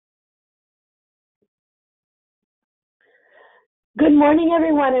Good morning,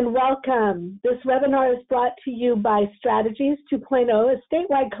 everyone, and welcome. This webinar is brought to you by Strategies 2.0, a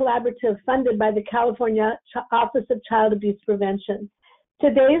statewide collaborative funded by the California Office of Child Abuse Prevention.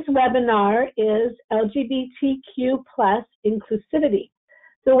 Today's webinar is LGBTQ plus Inclusivity.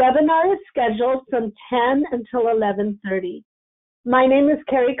 The webinar is scheduled from 10 until 11:30. My name is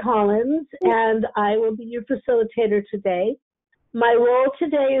Carrie Collins, and I will be your facilitator today. My role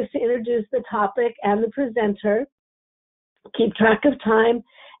today is to introduce the topic and the presenter, keep track of time,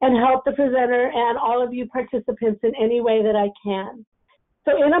 and help the presenter and all of you participants in any way that I can.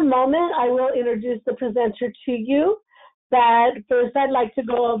 So in a moment, I will introduce the presenter to you, but first I'd like to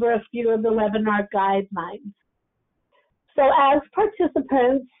go over a few of the webinar guidelines. So as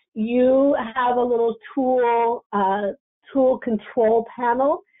participants, you have a little tool control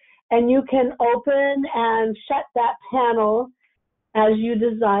panel, and you can open and shut that panel as you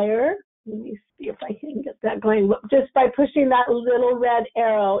desire. Let me see if I can get that going. Just by pushing that little red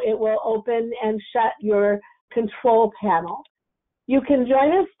arrow, it will open and shut your control panel. You can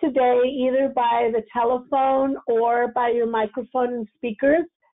join us today either by the telephone or by your microphone and speakers.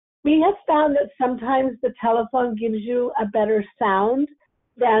 We have found that sometimes the telephone gives you a better sound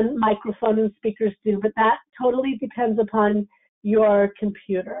than microphone and speakers do, but that totally depends upon your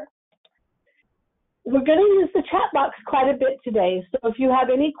computer. We're going to use the chat box quite a bit today, so if you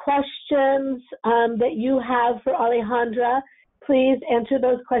have any questions that you have for Alejandra, please enter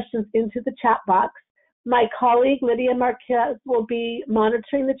those questions into the chat box. My colleague, Lydia Marquez, will be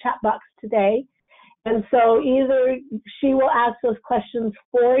monitoring the chat box today, and so either she will ask those questions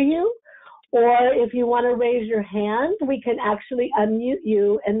for you, or if you want to raise your hand, we can actually unmute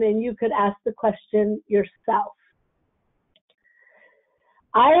you, and then you could ask the question yourself.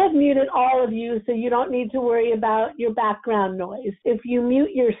 I have muted all of you, so you don't need to worry about your background noise. If you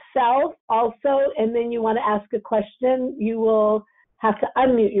mute yourself also, and then you want to ask a question, you will have to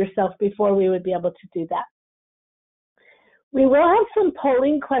unmute yourself before we would be able to do that. We will have some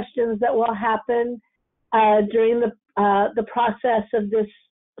polling questions that will happen during the process of this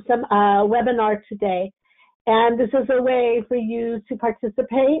webinar today. And this is a way for you to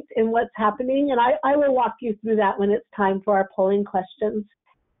participate in what's happening, and I will walk you through that when it's time for our polling questions.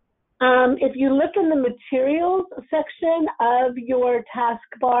 If you look in the materials section of your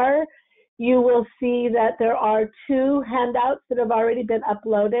taskbar, you will see that there are two handouts that have already been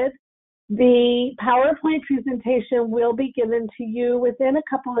uploaded. The PowerPoint presentation will be given to you within a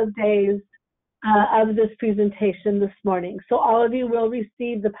couple of days of this presentation this morning. So all of you will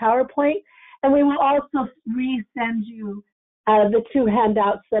receive the PowerPoint, and we will also resend you the two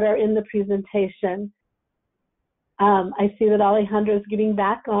handouts that are in the presentation. I see that Alejandra is getting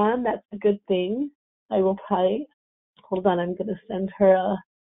back on. That's a good thing. I will probably, hold on, I'm going to send her a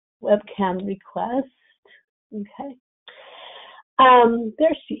webcam request. Okay.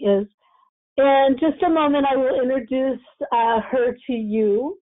 There she is. In just a moment, I will introduce her to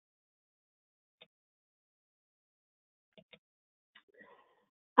you.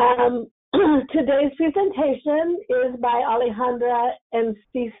 Today's presentation is by Alejandra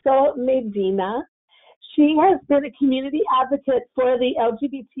Enciso Medina. She has been a community advocate for the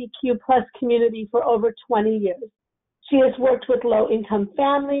LGBTQ plus community for over 20 years. She has worked with low-income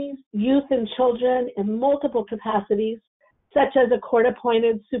families, youth, and children in multiple capacities, such as a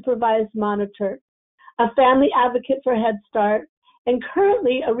court-appointed supervised monitor, a family advocate for Head Start, and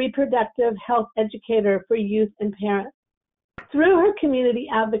currently a reproductive health educator for youth and parents. Through her community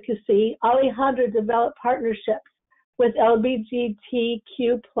advocacy, Alejandra developed partnerships with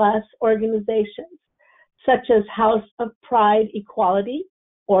LBGTQ plus organizations, such as House of Pride Equality,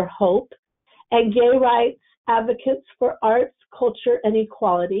 or HOPE, and gay rights advocates for arts, culture, and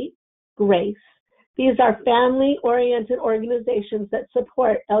equality, GRACE. These are family-oriented organizations that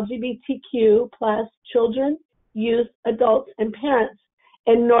support LGBTQ plus children, youth, adults, and parents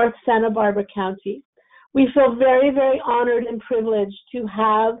in North Santa Barbara County. We feel very, very honored and privileged to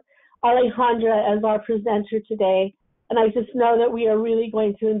have Alejandra as our presenter today, and I just know that we are really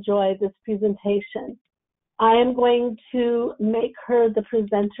going to enjoy this presentation. I am going to make her the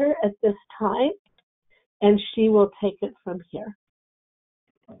presenter at this time, and she will take it from here.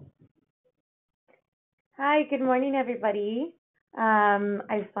 Hi, good morning, everybody.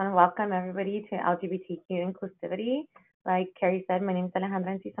 I just want to welcome everybody to LGBTQ Inclusivity. Like Carrie said, my name is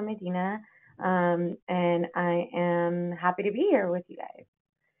Alejandra Enciso Medina, and I am happy to be here with you guys.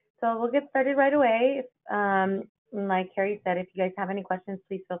 So we'll get started right away. Like Carrie said, if you guys have any questions,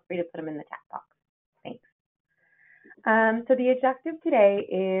 please feel free to put them in the chat box. Thanks. So the objective today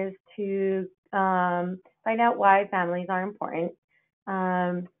is to find out why families are important,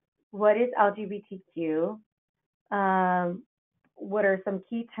 what is LGBTQ, what are some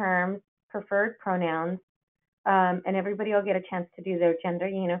key terms, preferred pronouns, and everybody will get a chance to do their gender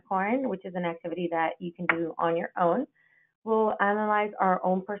unicorn, which is an activity that you can do on your own. We'll analyze our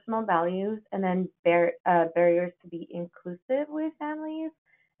own personal values and then barriers to be inclusive with families,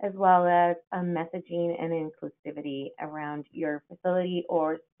 as well as messaging and inclusivity around your facility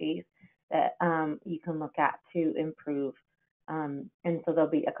or space that you can look at to improve. And so there'll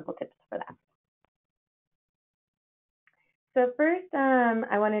be a couple tips for that. So first,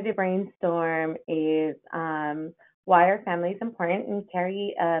 I wanted to brainstorm is why are families important? And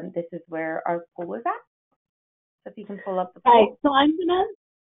Carrie, this is where our poll is at. So if you can pull up the poll. Right. So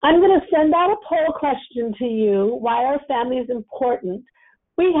I'm gonna send out a poll question to you. Why are families important?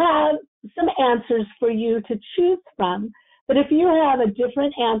 We have some answers for you to choose from. But if you have a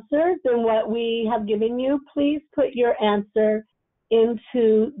different answer than what we have given you, please put your answer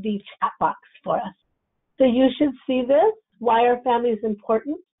into the chat box for us. So you should see this. Why are families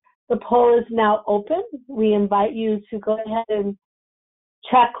important? The poll is now open. We invite you to go ahead and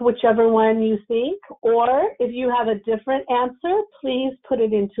check whichever one you think, or if you have a different answer, please put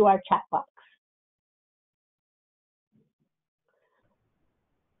it into our chat box.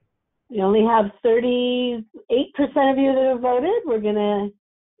 We only have 38% of you that have voted. We're going to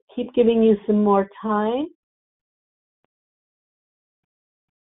keep giving you some more time.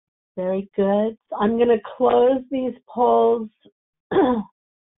 Very good. So I'm going to close these polls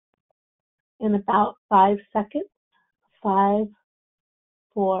in about 5 seconds. 5,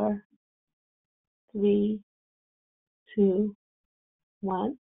 4, 3, 2,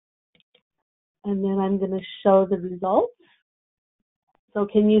 1. And then I'm going to show the results. So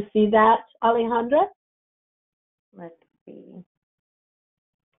can you see that, Alejandra? Let's see.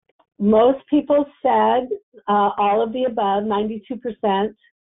 Most people said all of the above, 92%.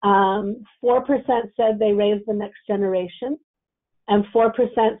 4% said they raise the next generation, and 4%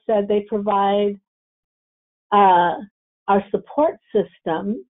 said they provide our support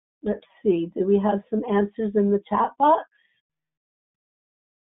system. Let's see, do we have some answers in the chat box?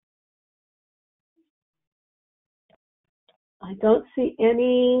 I don't see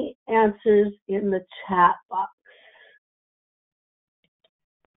any answers in the chat box.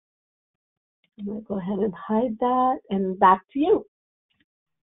 I'm going to go ahead and hide that, and back to you.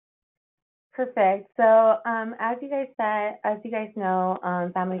 Perfect. So as you guys know,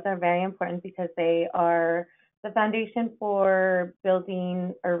 families are very important because they are the foundation for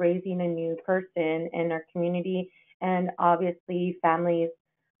building or raising a new person in our community. And obviously families,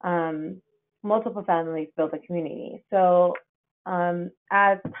 multiple families build a community. So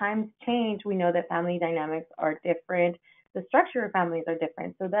as times change, we know that family dynamics are different. The structure of families are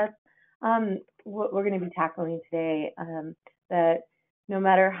different. So that's what we're going to be tackling today, that no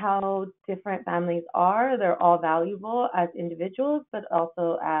matter how different families are, they're all valuable as individuals, but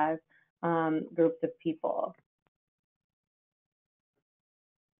also as groups of people.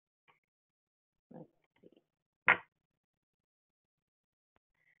 Let's see.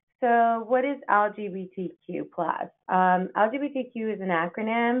 So what is LGBTQ+? LGBTQ is an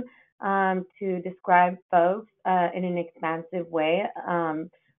acronym to describe folks in an expansive way,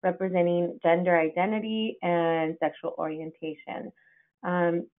 representing gender identity and sexual orientation.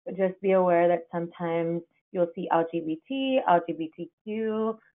 Just be aware that sometimes you'll see LGBT,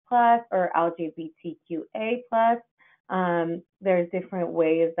 LGBTQ+, or LGBTQA+. There's different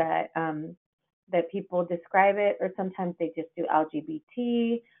ways that that people describe it, or sometimes they just do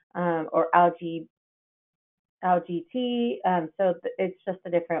LGBT or LGT. So it's just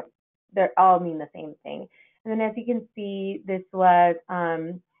a different. They all mean the same thing. And then, as you can see, this was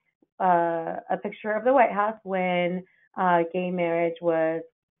a picture of the White House when gay marriage was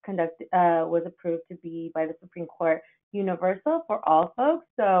approved to be by the Supreme Court universal for all folks.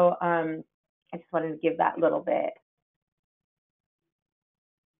 So I just wanted to give that little bit.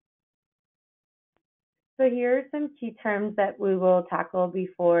 So here are some key terms that we will tackle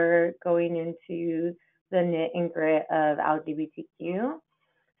before going into the knit and grit of LGBTQ.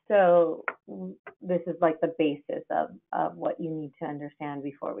 So this is like the basis of what you need to understand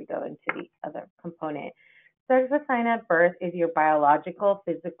before we go into the other component. Sex assigned at birth is your biological,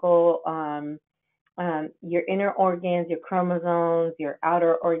 physical, your inner organs, your chromosomes, your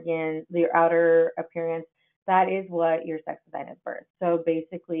outer organs, your outer appearance. That is what your sex assigned at birth. So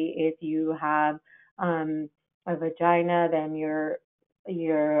basically, if you have a vagina, then you're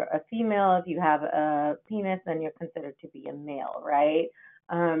a female. If you have a penis, then you're considered to be a male, right?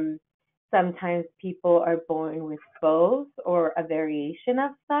 Sometimes people are born with both or a variation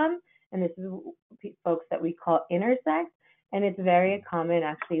of some, and this is folks that we call intersex, and it's very common.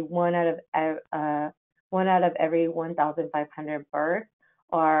 Actually, one out 1 out of every 1,500 births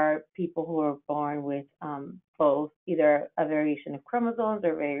are people who are born with both either a variation of chromosomes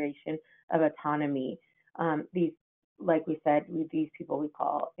or variation of autonomy. These, like we said, these people we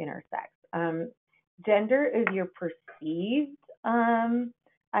call intersex. Gender is your perceived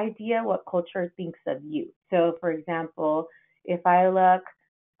idea, what culture thinks of you. So, for example, if I look,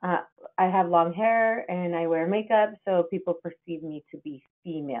 I have long hair and I wear makeup, so people perceive me to be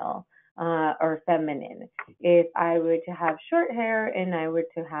female or feminine. If I were to have short hair and I were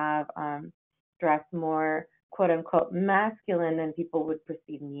to have dress more quote unquote masculine, then people would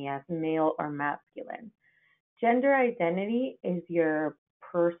perceive me as male or masculine. Gender identity is your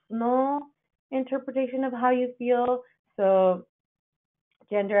personal interpretation of how you feel. So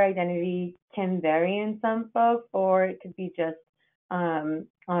gender identity can vary in some folks, or it could be just on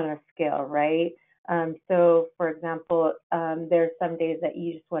a scale, right? So, for example, there's some days that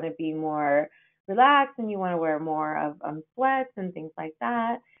you just want to be more relaxed and you want to wear more of sweats and things like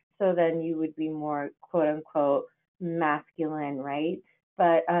that. So then you would be more quote unquote masculine, right?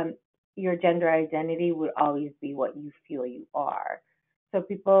 But your gender identity would always be what you feel you are. So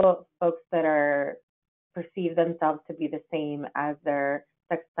folks that are perceive themselves to be the same as their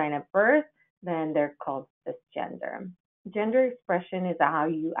sex sign at birth, then they're called cisgender. Gender expression is how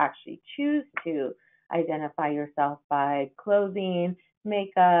you actually choose to identify yourself by clothing,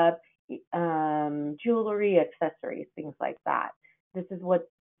 makeup, jewelry, accessories, things like that. This is what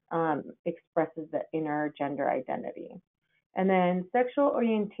expresses the inner gender identity. And then sexual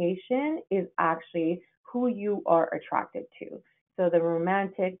orientation is actually who you are attracted to. So the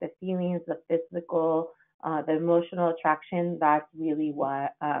romantic, the feelings, the physical, the emotional attraction, that's really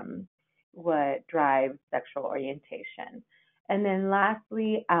what drives sexual orientation. And then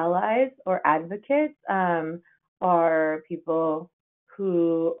lastly, allies or advocates are people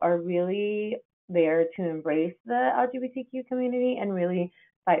who are really there to embrace the LGBTQ community and really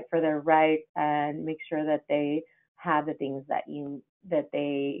fight for their rights and make sure that they have the things that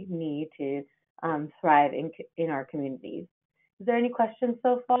they need to thrive in our communities. Is there any questions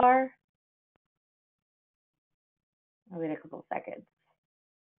so far? I'll wait a couple seconds.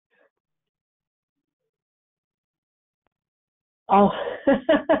 Oh,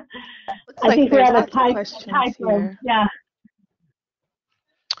 I think we have a typo. Yeah.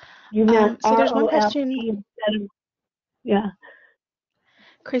 You meant so there's one question. instead of, yeah.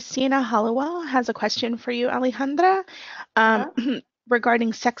 Christina Hollowell has a question for you, Alejandra,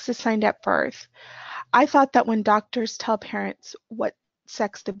 regarding sex assigned at birth. I thought that when doctors tell parents what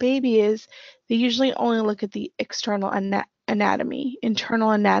sex the baby is, they usually only look at the external anatomy. Internal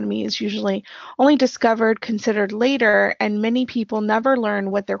anatomy is usually only considered later, and many people never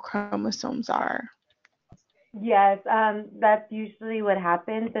learn what their chromosomes are. Yes, that's usually what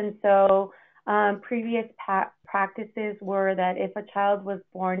happens. And so previous practices were that if a child was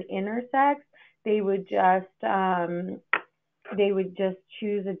born intersex, they would just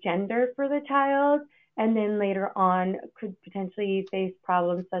choose a gender for the child, and then later on could potentially face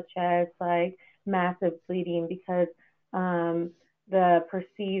problems such as like massive bleeding because the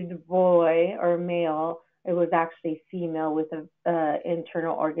perceived boy or male, it was actually female with the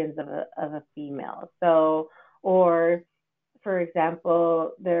internal organs of a female. So, or for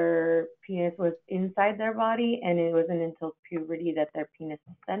example, their penis was inside their body and it wasn't until puberty that their penis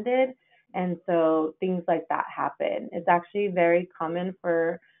descended. And so things like that happen. It's actually very common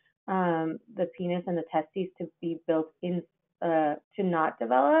for the penis and the testes to be built in, to not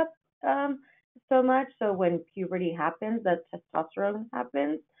develop so much. So when puberty happens, that testosterone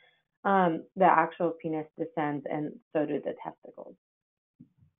happens, the actual penis descends and so do the testicles.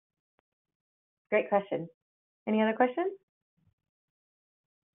 Great question. Any other questions?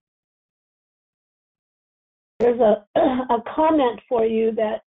 There's a comment for you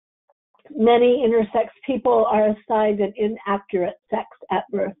that many intersex people are assigned an inaccurate sex at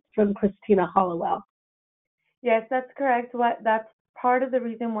birth, from Christina Hollowell. Yes, that's correct. That's part of the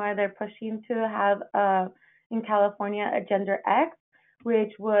reason why they're pushing to have in California a gender X,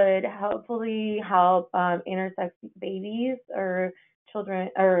 which would hopefully help intersex babies or children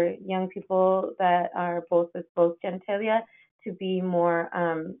or young people that are both with both genitalia to be more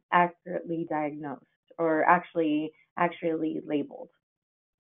accurately diagnosed or actually labeled.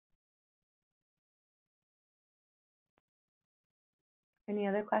 Any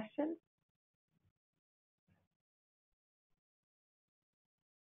other questions?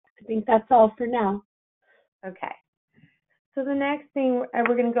 I think that's all for now. Okay. So the next thing,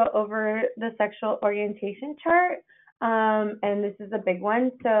 we're going to go over the sexual orientation chart. And this is a big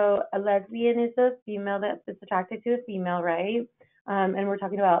one. So a lesbian is a female that is attracted to a female, right? And we're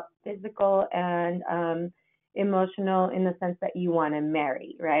talking about physical and emotional in the sense that you want to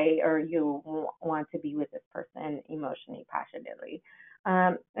marry, right? Or you want to be with this person emotionally, passionately.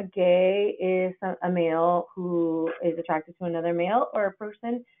 A gay is a male who is attracted to another male, or a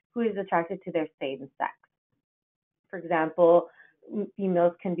person who is attracted to their same sex. For example,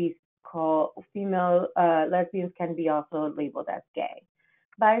 females can be called lesbians can be also labeled as gay.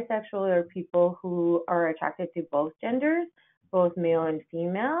 Bisexual are people who are attracted to both genders, both male and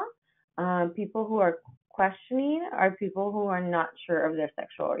female. People who are questioning are people who are not sure of their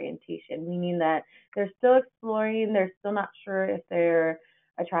sexual orientation, meaning that they're still exploring, they're still not sure if they're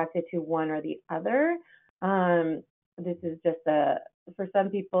attracted to one or the other. This is just for some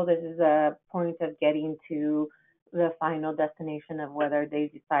people, this is a point of getting to the final destination of whether they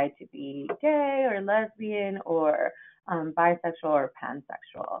decide to be gay or lesbian or bisexual or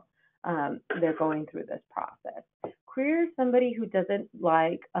pansexual. They're going through this process. Queer is somebody who doesn't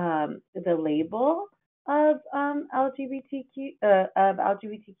like the label of LGBTQ,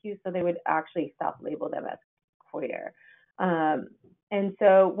 so they would actually self-label them as queer. And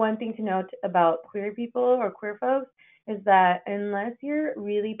so one thing to note about queer people or queer folks is that unless you're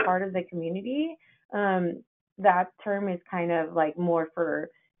really part of the community, that term is kind of like more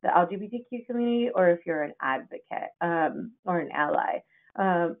for the LGBTQ community, or if you're an advocate or an ally.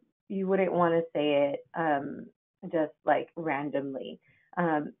 You wouldn't want to say it just like randomly.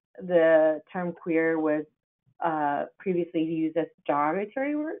 The term queer was previously used as a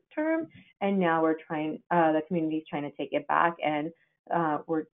derogatory term, and now the community is trying to take it back, and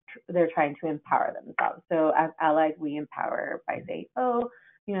they're trying to empower themselves. So as allies, we empower by saying, oh,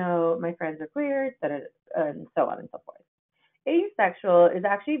 my friends are queer, and so on and so forth. Asexual is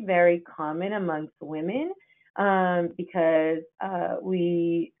actually very common amongst women because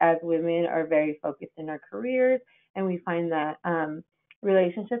we, as women, are very focused in our careers, and we find that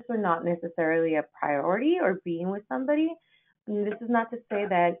relationships are not necessarily a priority, or being with somebody. And this is not to say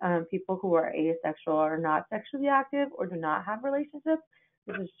that people who are asexual are not sexually active or do not have relationships.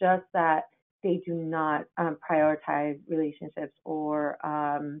 This is just that they do not prioritize relationships or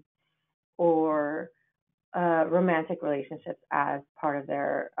romantic relationships as part of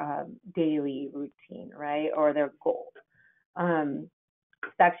their daily routine, right, or their goal.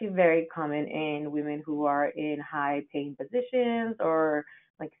 It's actually very common in women who are in high-paying positions, or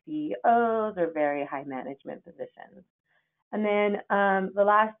like CEOs, or very high management positions. And then the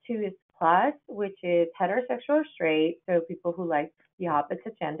last two is plus, which is heterosexual or straight, so people who like the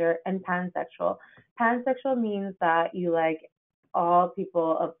opposite gender, and pansexual. Pansexual means that you like all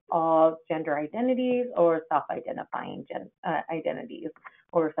people of all gender identities or self-identifying identities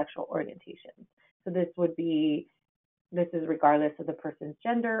or sexual orientations. So this is regardless of the person's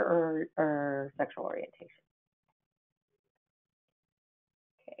gender or sexual orientation.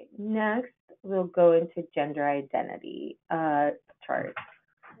 Okay, next we'll go into gender identity chart.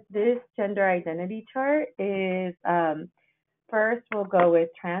 This gender identity chart is first we'll go with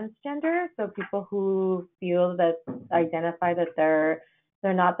transgender, so people who feel that identify that they're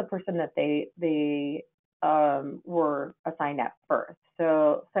not the person that they were assigned at birth,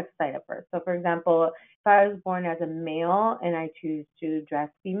 so sex assigned at birth. So for example, if I was born as a male and I choose to dress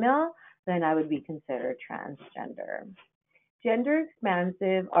female, then I would be considered transgender. Gender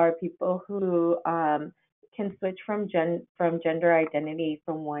expansive are people who can switch from gender identity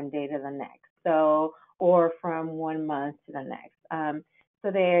from one day to the next, or from 1 month to the next.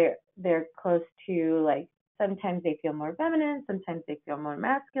 So they're close to, like, sometimes they feel more feminine, sometimes they feel more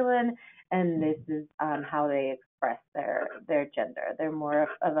masculine, and this is how they express their gender. They're more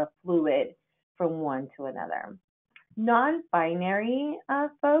of a fluid from one to another. Non-binary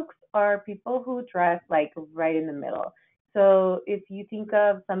folks are people who dress like right in the middle. So if you think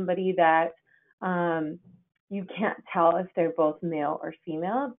of somebody that you can't tell if they're both male or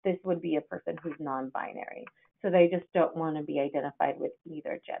female, this would be a person who's non-binary. So they just don't want to be identified with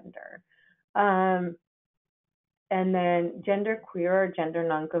either gender. And then gender queer or gender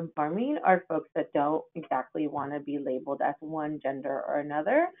non-conforming are folks that don't exactly want to be labeled as one gender or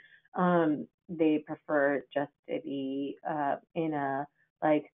another. They prefer just to be in a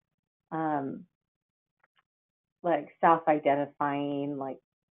like self-identifying, like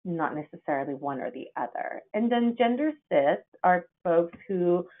not necessarily one or the other. And then gender cis are folks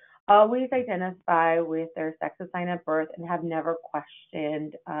who always identify with their sex assigned at birth and have never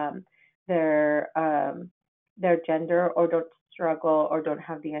questioned their gender, or don't struggle, or don't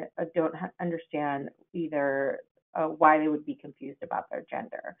understand either why they would be confused about their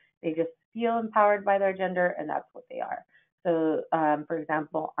gender. They just feel empowered by their gender, and that's what they are. So, for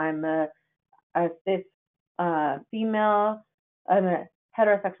example, I'm a cis female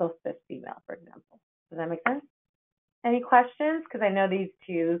heterosexual cis female, for example. Does that make sense? Any questions? Because I know these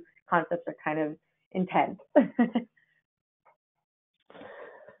two concepts are kind of intense.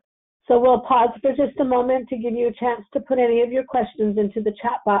 So we'll pause for just a moment to give you a chance to put any of your questions into the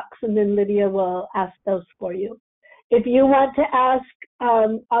chat box, and then Lydia will ask those for you. If you want to ask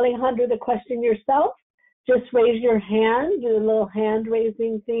Alejandra the question yourself, just raise your hand, do a little hand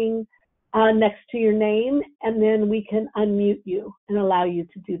raising thing next to your name, and then we can unmute you and allow you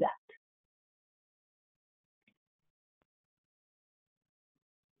to do that.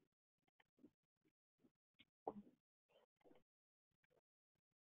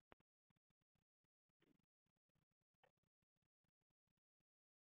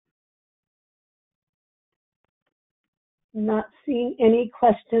 Not seeing any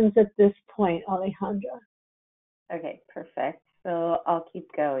questions at this point, Alejandra. Okay, perfect. So I'll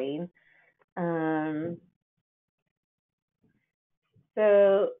keep going.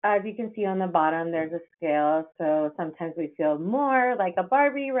 So as you can see on the bottom, there's a scale. So sometimes we feel more like a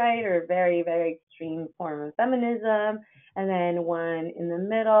Barbie, right? Or very, very extreme form of feminism. And then one in the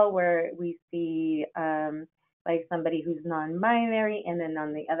middle where we see like somebody who's non-binary. And then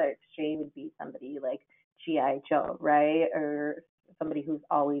on the other extreme would be somebody like G.I. Joe, right? Or somebody who's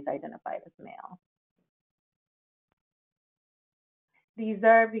always identified as male. These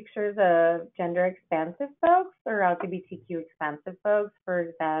are pictures of gender expansive folks or LGBTQ expansive folks. For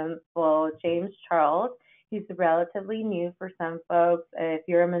example, James Charles, he's relatively new for some folks. If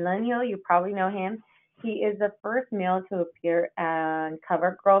you're a millennial, you probably know him. He is the first male to appear on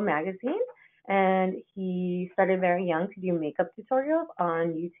Cover Girl magazine, and he started very young to do makeup tutorials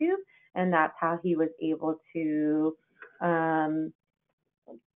on YouTube, and that's how he was able to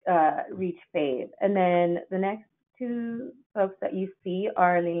reach fame. And then the next two folks that you see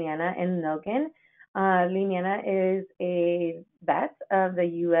are Liliana and Logan. Liliana is a vet of the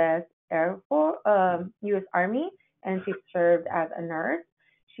U.S. Air Force, U.S. Army, and she served as a nurse.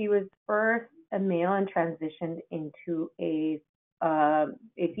 She was first a male and transitioned into a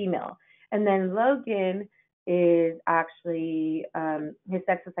female. And then Logan is actually his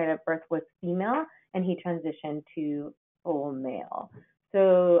sex assigned at birth was female, and he transitioned to full male.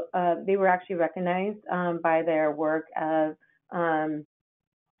 So they were actually recognized by their work of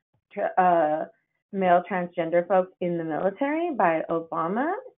male transgender folks in the military by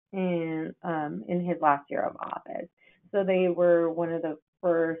Obama in his last year of office. So they were one of the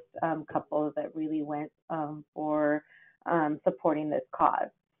first couples that really went for supporting this cause.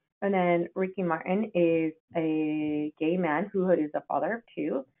 And then Ricky Martin is a gay man who is a father of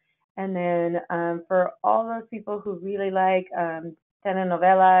two. And then for all those people who really like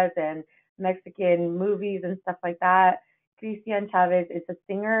telenovelas and Mexican movies and stuff like that, Cristian Chavez is a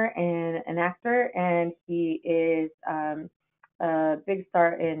singer and an actor, and he is a big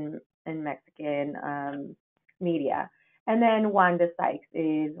star in Mexican media. And then Wanda Sykes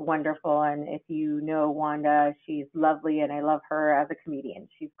is wonderful, and if you know Wanda, she's lovely, and I love her as a comedian.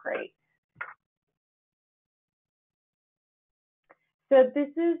 She's great. So this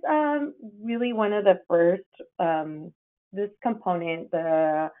is really one of the first, this component,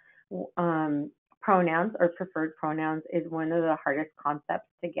 the pronouns or preferred pronouns is one of the hardest concepts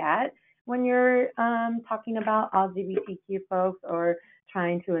to get when you're talking about LGBTQ folks or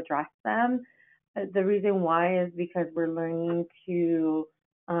trying to address them. The reason why is because we're learning to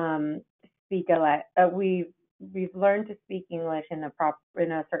speak we've learned to speak English in a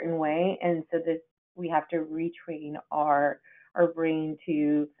certain way, and so we have to retrain our brain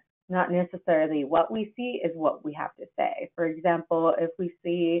to not necessarily what we see is what we have to say. For example, if we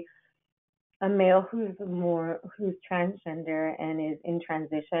see a male who's transgender and is in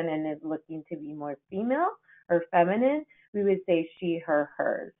transition and is looking to be more female or feminine, we would say she, her,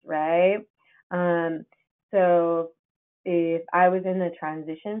 hers, right? So if I was in the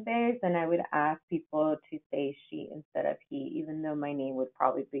transition phase, then I would ask people to say she instead of he, even though my name would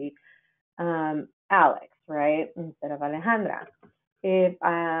probably be Alex, right, instead of Alejandra. If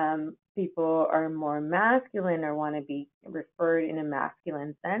people are more masculine or want to be referred in a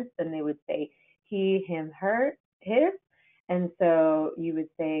masculine sense, then they would say he, him, her, his. And so you would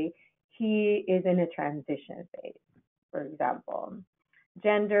say he is in a transition phase, for example.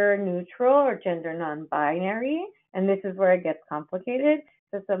 Gender neutral or gender non-binary, and this is where it gets complicated.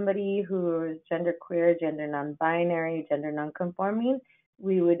 So somebody who is gender queer, gender non-binary, gender non-conforming,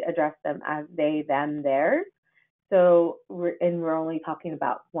 we would address them as they, them, theirs. So we're only talking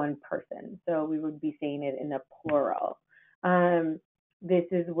about one person. So we would be saying it in a plural. This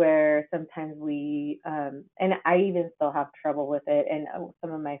is where sometimes and I even still have trouble with it. And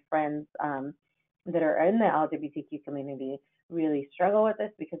some of my friends that are in the LGBTQ community really struggle with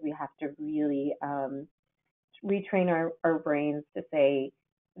this because we have to really retrain our brains to say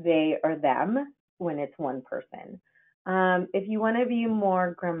they or them when it's one person. If you want to be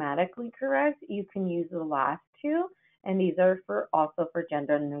more grammatically correct, you can use the last two, and these are also for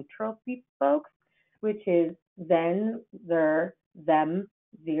gender neutral folks, which is then, their, them,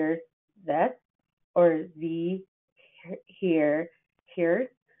 theirs, that, or the, here, here's,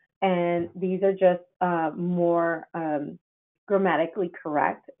 and these are just more grammatically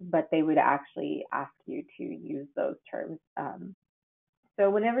correct, but they would actually ask you to use those terms. So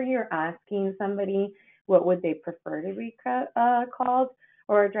whenever you're asking somebody what would they prefer to be called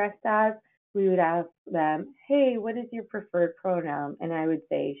or addressed as, we would ask them, hey, what is your preferred pronoun? And I would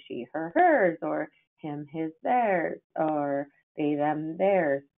say she, her, hers, or him, his, theirs, or they, them,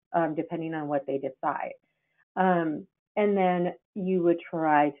 theirs, depending on what they decide. And then you would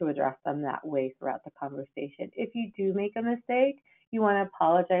try to address them that way throughout the conversation. If you do make a mistake, you want to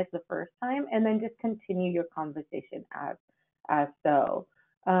apologize the first time and then just continue your conversation as so.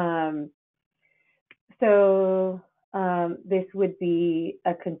 This would be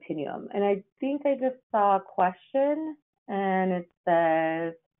a continuum. And I think I just saw a question, and it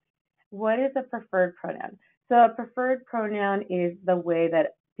says, what is a preferred pronoun? So a preferred pronoun is the way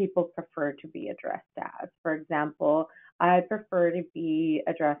that people prefer to be addressed as. For example, I prefer to be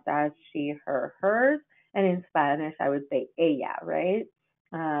addressed as she, her, hers, and in Spanish I would say ella, right?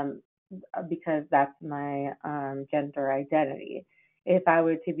 Because that's my gender identity. If I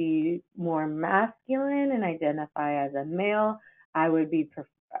were to be more masculine and identify as a male, I would be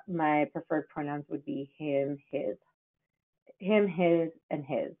my preferred pronouns would be him, his, and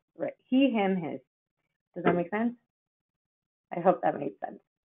his. Right? He, him, his. Does that make sense? I hope that made sense.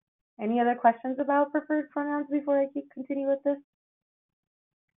 Any other questions about preferred pronouns before I continue with this?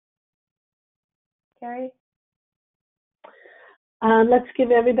 Carrie? Let's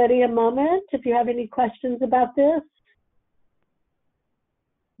give everybody a moment if you have any questions about this.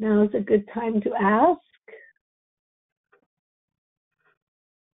 Now is a good time to ask.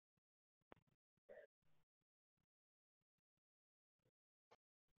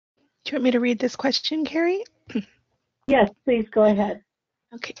 Do you want me to read this question, Carrie? Yes, please go ahead.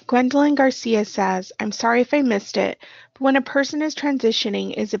 Okay, Gwendolyn Garcia says, I'm sorry if I missed it, but when a person is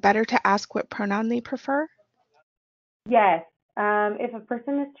transitioning, is it better to ask what pronoun they prefer? Yes. If a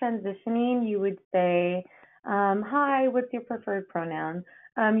person is transitioning, you would say, hi, what's your preferred pronoun?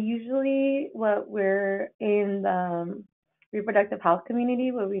 Usually what we're in the reproductive health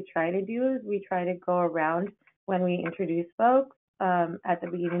community, what we try to do is we try to go around when we introduce folks at the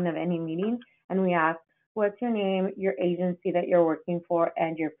beginning of any meeting, and we ask, what's your name, your agency that you're working for,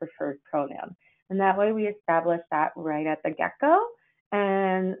 and your preferred pronoun. And that way we establish that right at the get-go,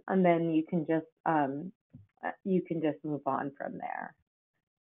 and then you can just move on from there.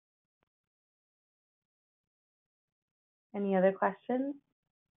 Any other questions?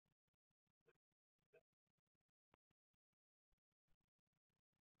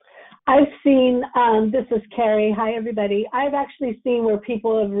 I've seen, this is Carrie, hi everybody. I've actually seen where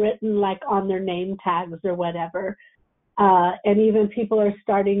people have written like on their name tags or whatever. And even people are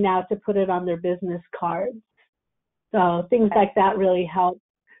starting now to put it on their business cards. So things like that really help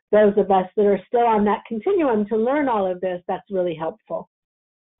those of us that are still on that continuum to learn all of this. That's really helpful.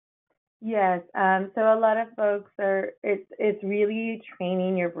 Yes, so a lot of folks it's really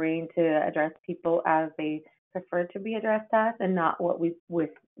training your brain to address people as they prefer to be addressed as, and not what we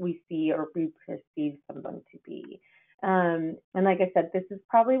see or we perceive someone to be. And like I said, this is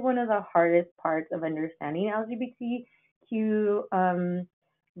probably one of the hardest parts of understanding LGBTQ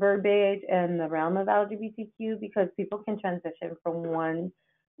verbiage and the realm of LGBTQ, because people can transition from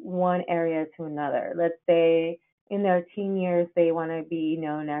one area to another. Let's say in their teen years, they want to be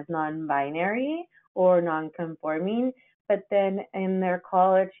known as non-binary or non-conforming, but then in their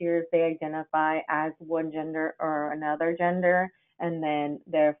college years, they identify as one gender or another gender, and then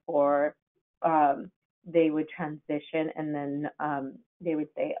therefore they would transition, and then they would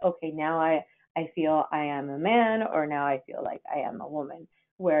say, okay, now I feel I am a man, or now I feel like I am a woman,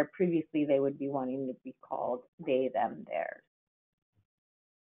 where previously they would be wanting to be called they, them, theirs.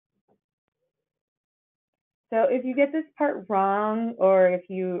 So if you get this part wrong, or if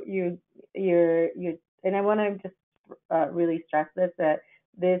you're, and I want to just really stress this, that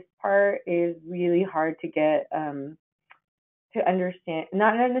this part is really hard to get to understand,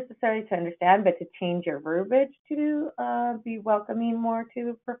 not necessarily to understand, but to change your verbiage to be welcoming more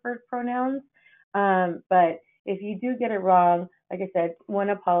to preferred pronouns. But if you do get it wrong, like I said, one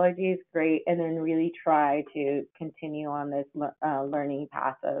apology is great, and then really try to continue on this learning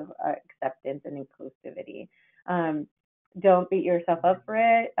path of acceptance and inclusivity. don't beat yourself up for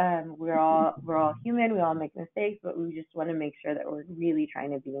it. We're all human. We all make mistakes, but we just want to make sure that we're really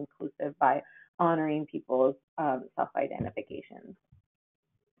trying to be inclusive by honoring people's self-identifications.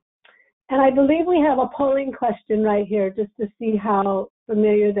 And I believe we have a polling question right here just to see how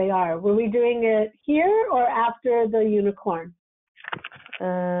familiar they are. Were we doing it here or after the unicorn?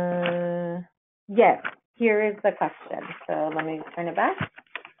 Yes, here is the question. So let me turn it back.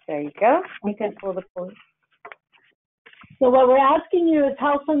 There you go. You can pull the polling. So what we're asking you is,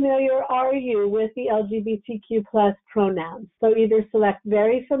 how familiar are you with the LGBTQ plus pronouns? So either select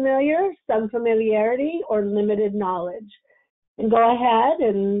very familiar, some familiarity, or limited knowledge. And go ahead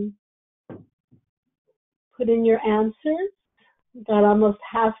and put in your answers. We've got almost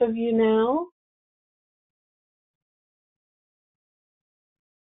half of you now.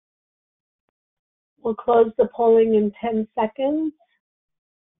 We'll close the polling in 10 seconds.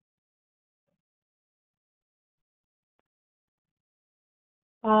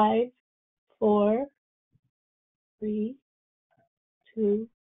 5, 4, 3, 2,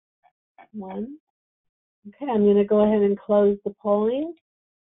 1. Okay, I'm going to go ahead and close the polling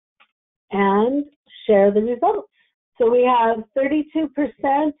and share the results. So we have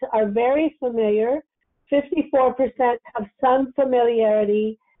 32% are very familiar, 54% have some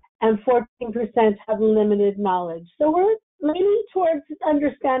familiarity, and 14% have limited knowledge. So we're leaning towards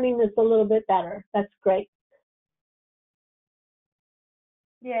understanding this a little bit better. That's great.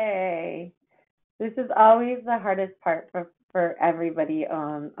 Yay. This is always the hardest part for everybody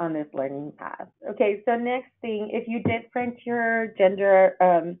on this learning path. Okay, so next thing, if you did print your gender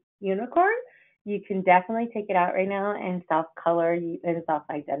unicorn, you can definitely take it out right now and self-color and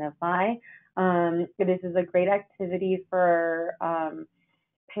self-identify. This is a great activity for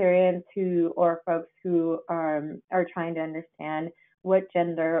parents or folks who are trying to understand what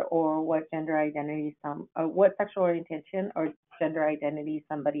gender or what gender identity what sexual orientation or gender identity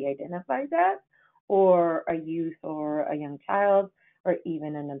somebody identifies as, or a youth or a young child or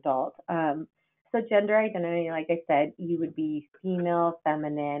even an adult. So gender identity, like I said, you would be female,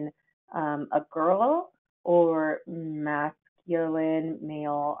 feminine, a girl, or masculine,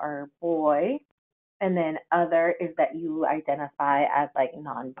 male, or boy. And then other is that you identify as like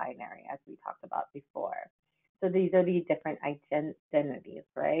non-binary, as we talked about before. So these are the different identities,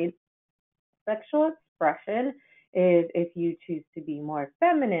 right? Sexual expression is if you choose to be more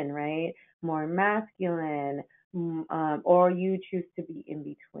feminine, right? More masculine, or you choose to be in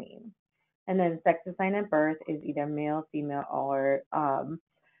between. And then sex assigned at birth is either male, female, or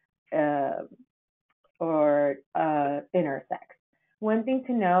intersex. One thing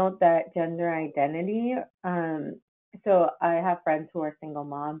to note that gender identity, so I have friends who are single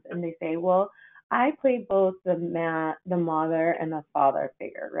moms and they say, well, I play both the mother and the father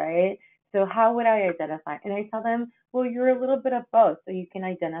figure, right? So how would I identify? And I tell them, well, you're a little bit of both. So you can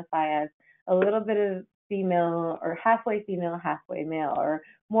identify as a little bit of female or halfway female, halfway male, or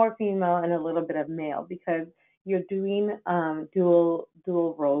more female and a little bit of male, because you're doing dual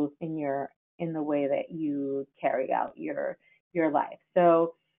roles in the way that you carry out your life.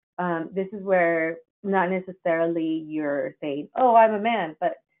 So this is where not necessarily you're saying, oh, I'm a man,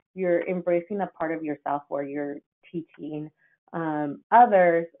 but you're embracing a part of yourself where you're teaching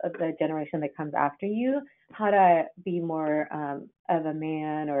others of the generation that comes after you how to be more of a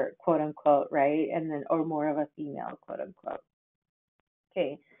man, or quote unquote, right? And then, or more of a female, quote unquote.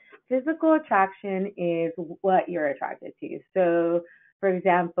 Okay. Physical attraction is what you're attracted to. So, for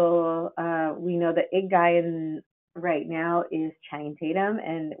example, we know the it guy right now is Channing Tatum,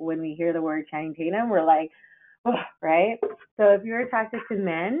 and when we hear the word Channing Tatum, we're like, oh, right? So if you're attracted to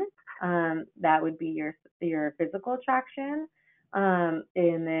men, that would be your physical attraction, and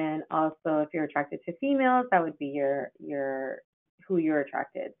then also if you're attracted to females, that would be your who you're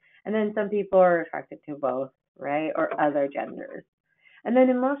attracted. And then some people are attracted to both, right, or other genders. And then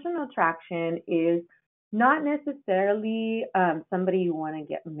emotional attraction is not necessarily somebody you want to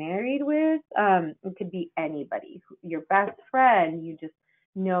get married with. It could be anybody, your best friend. You just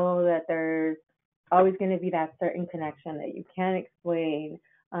know that there's always going to be that certain connection that you can't explain,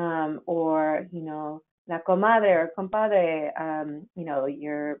 or, you know, la comadre or compadre, you know,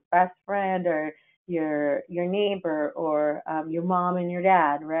 your best friend or your neighbor, or your mom and your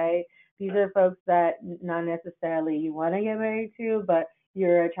dad, right? These are folks that not necessarily you want to get married to, but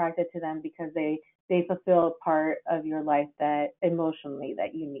you're attracted to them because they fulfill part of your life that emotionally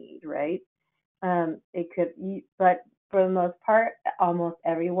that you need, right? It could, but for the most part, almost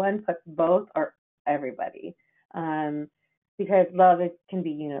everyone puts both or everybody, because love can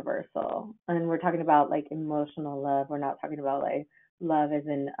be universal, and we're talking about like emotional love. We're not talking about like love as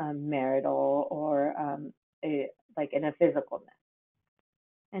in marital or like in a physicalness.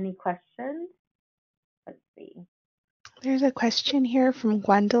 Any questions? Let's see. There's a question here from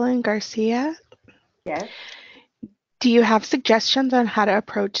Gwendolyn Garcia. Yes. Do you have suggestions on how to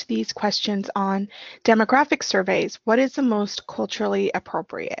approach these questions on demographic surveys? What is the most culturally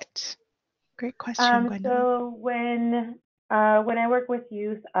appropriate? Great question, Gwendolyn. So when I work with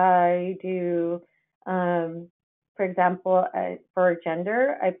youth, I do, for example, for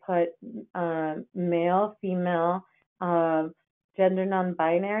gender, I put male, female, gender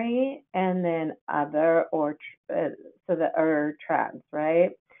non-binary, and then other or or trans,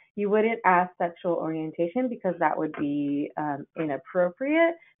 right? You wouldn't ask sexual orientation because that would be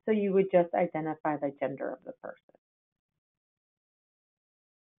inappropriate. So you would just identify the gender of the person.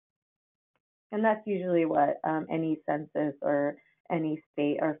 And that's usually what any census or any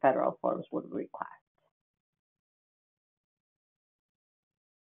state or federal forms would request.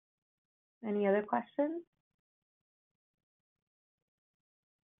 Any other questions?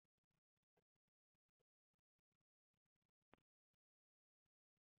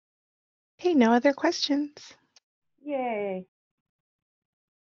 Hey, no other questions. Yay.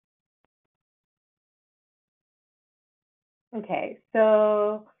 Okay,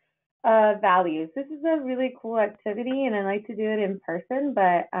 so values. This is a really cool activity, and I like to do it in person,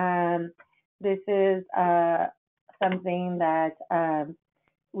 but this is something that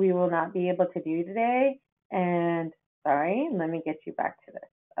we will not be able to do today. And sorry, let me get you back to this.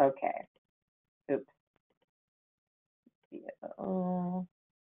 Okay. Oops. Oh,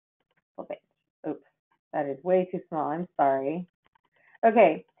 okay. Oops. That is way too small. I'm sorry.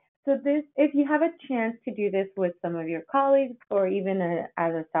 Okay. So this, if you have a chance to do this with some of your colleagues or even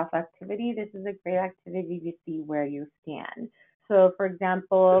as a self-activity, this is a great activity to see where you stand. So for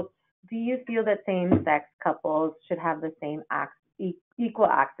example, do you feel that same-sex couples should have the same equal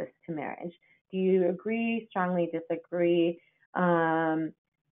access to marriage? Do you agree, strongly disagree? Do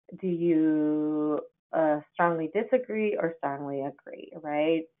you strongly disagree or strongly agree,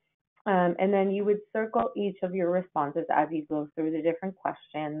 right? And then you would circle each of your responses as you go through the different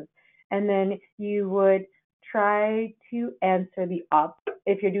questions. And then you would try to answer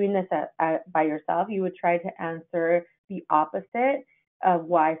if you're doing this by yourself, you would try to answer the opposite of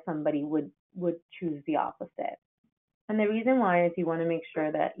why somebody would choose the opposite. And the reason why is you want to make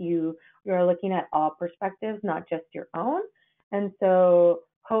sure that you're looking at all perspectives, not just your own. And so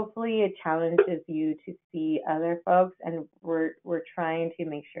hopefully it challenges you to see other folks, and we're trying to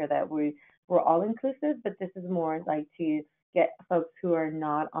make sure that we're all inclusive, but this is more like to get folks who are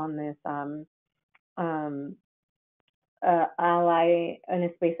not on this ally, in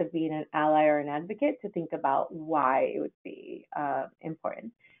a space of being an ally or an advocate, to think about why it would be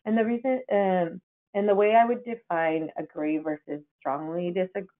important. And the reason and the way I would define agree versus strongly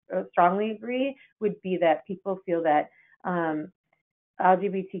agree would be that people feel that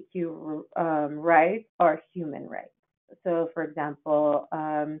LGBTQ rights are human rights. So, for example,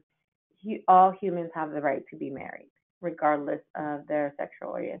 all humans have the right to be married, regardless of their sexual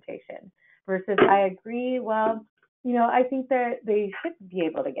orientation. Versus, I agree, well, I think that they should be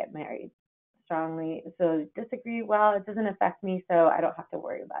able to get married strongly. So, disagree, well, it doesn't affect me, so I don't have to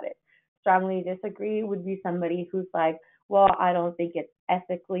worry about it. Strongly disagree would be somebody who's like, well, I don't think it's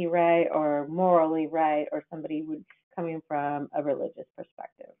ethically right or morally right, or somebody would coming from a religious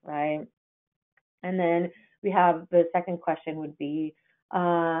perspective, right? And then we have the second question would be,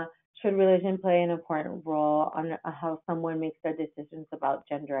 should religion play an important role on how someone makes their decisions about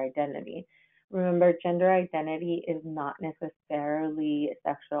gender identity? Remember, gender identity is not necessarily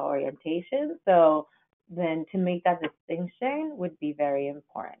sexual orientation, so then to make that distinction would be very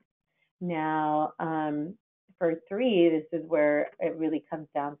important. Now, for 3, this is where it really comes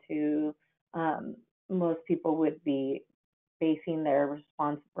down to most people would be basing their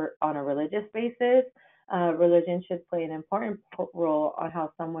response on a religious basis. Religion should play an important role on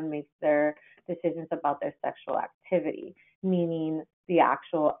how someone makes their decisions about their sexual activity, meaning the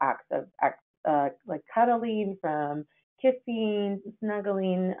actual acts of like cuddling, from kissing,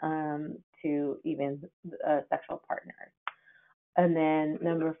 snuggling, to even sexual partners. And then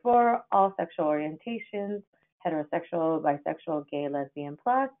number 4, all sexual orientations, heterosexual, bisexual, gay, lesbian,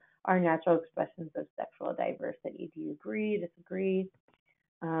 plus, are natural expressions of sexual diversity. Do you agree, disagree?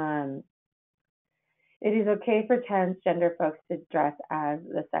 It is okay for transgender folks to dress as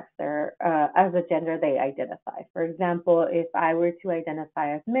as the gender they identify. For example, if I were to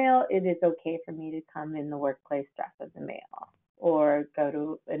identify as male, it is okay for me to come in the workplace dressed as a male or go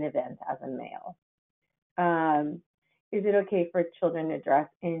to an event as a male. Is it okay for children to dress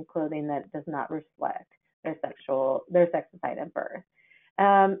in clothing that does not reflect their sex assigned at birth?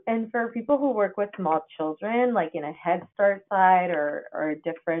 And for people who work with small children, like in a Head Start side or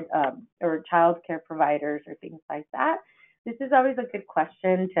different or child care providers or things like that, this is always a good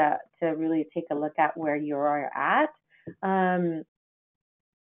question to really take a look at where you are at.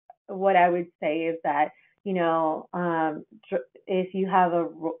 What I would say is that, if you have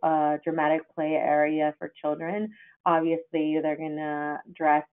a dramatic play area for children, obviously they're going to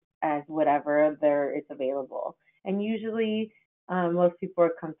dress as whatever there is available. And usually most people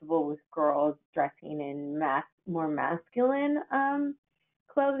are comfortable with girls dressing in more masculine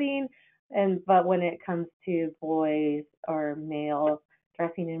clothing. But when it comes to boys or males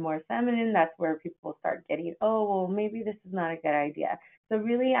dressing in more feminine, that's where people start getting, oh, well, maybe this is not a good idea. So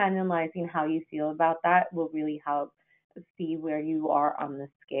really analyzing how you feel about that will really help see where you are on the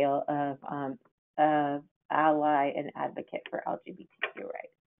scale of ally and advocate for LGBTQ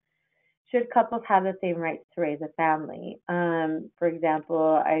rights. Should couples have the same rights to raise a family? For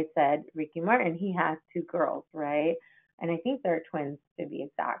example, I said Ricky Martin, he has 2 girls, right? And I think they're twins to be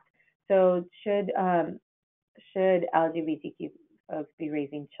exact. So should LGBTQ folks be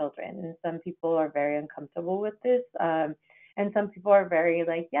raising children? And some people are very uncomfortable with this, and some people are very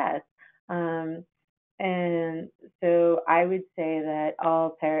like, yes. And so I would say that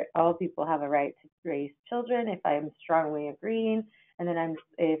all people have a right to raise children if I'm strongly agreeing. And then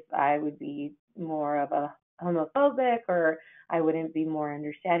if I would be more of a homophobic or I wouldn't be more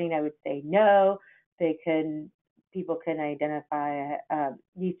understanding, I would say no. People can identify,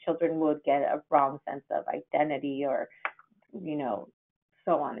 these children would get a wrong sense of identity or,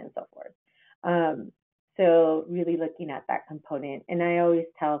 so on and so forth. So really looking at that component. And I always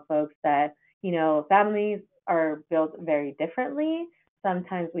tell folks that, families are built very differently.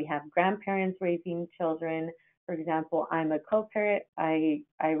 Sometimes we have grandparents raising children. For example, I'm a co-parent. I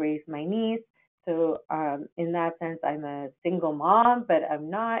raised my niece. So in that sense, I'm a single mom, but I'm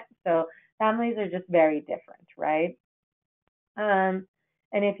not. So families are just very different, right? And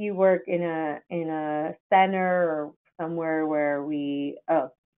if you work in a center or somewhere where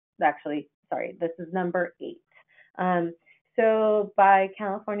this is number 8. So by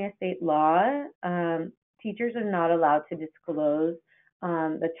California state law, teachers are not allowed to disclose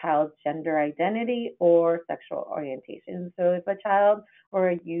the child's gender identity or sexual orientation. So if a child or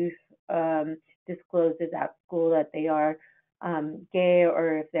a youth discloses at school that they are gay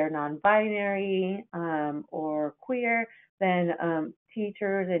or if they're non-binary or queer, then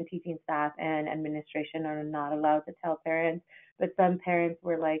teachers and teaching staff and administration are not allowed to tell parents. But some parents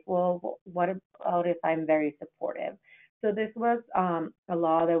were like, well, what about if I'm very supportive? So this was a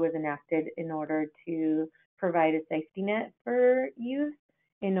law that was enacted in order to provide a safety net for youth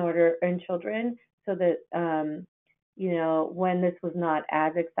and children, so that when this was not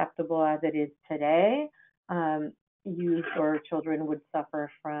as acceptable as it is today, youth or children would suffer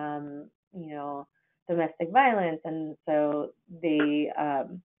from domestic violence, and so they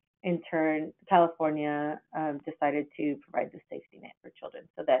in turn California decided to provide the safety net for children,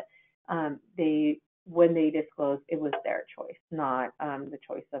 so that when they disclosed, it was their choice, not the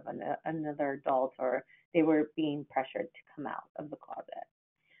choice of another adult, or they were being pressured to come out of the closet.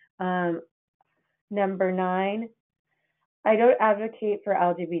 Number 9, I don't advocate for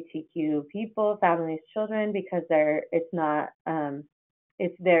LGBTQ people, families, children, because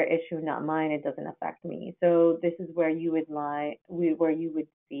it's their issue, not mine. It doesn't affect me. So this is where you would lie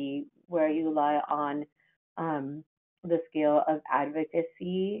on the scale of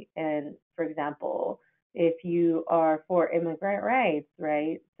advocacy. And for example, if you are for immigrant rights,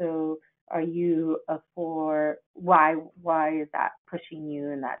 right? So are you for why is that pushing you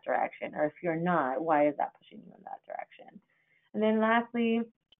in that direction? Or if you're not, why is that pushing you in that direction? And then lastly,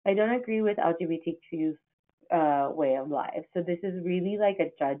 I don't agree with LGBTQ's way of life. So this is really like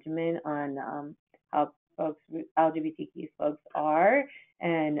a judgment on how LGBTQ folks are,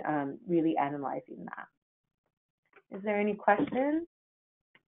 and really analyzing that. Is there any questions?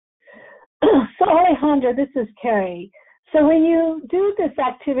 So Alejandra, this is Carrie. So when you do this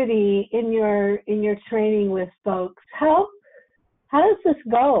activity in your training with folks, how does this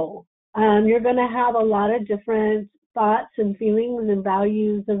go? You're going to have a lot of different thoughts and feelings and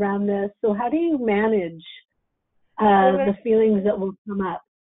values around this. So how do you manage the feelings that will come up?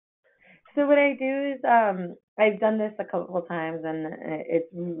 So what I do is I've done this a couple of times, and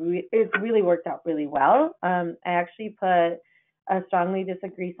it's really worked out really well. I actually put a strongly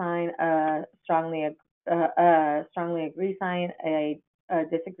disagree sign, a strongly agree sign, a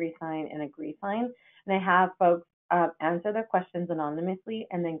disagree sign, and agree sign, and I have folks answer their questions anonymously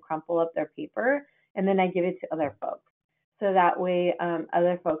and then crumple up their paper, and then I give it to other folks. So that way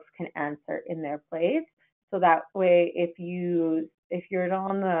other folks can answer in their place. So that way if if you're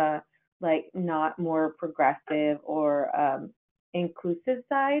on the like not more progressive or inclusive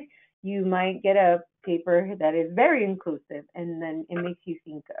side, you might get a paper that is very inclusive, and then it makes you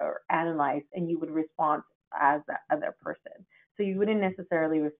think or analyze, and you would respond as that other person. So you wouldn't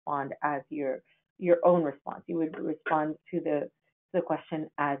necessarily respond as your own response. You would respond to the question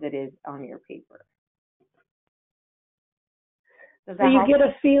as it is on your paper. So you get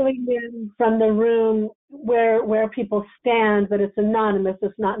a feeling then from the room where people stand, but it's anonymous.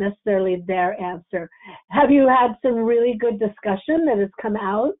 It's not necessarily their answer. Have you had some really good discussion that has come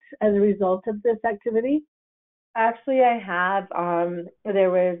out as a result of this activity? Actually, I have. There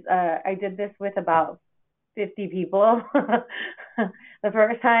was I did this with about 50 people the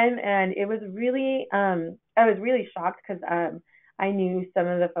first time, and it was really I was really shocked because I knew some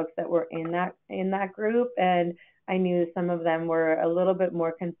of the folks that were in that group, and I knew some of them were a little bit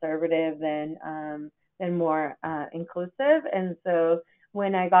more conservative than more inclusive. And so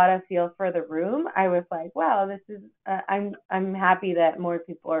when I got a feel for the room, I was like, wow, this is I'm happy that more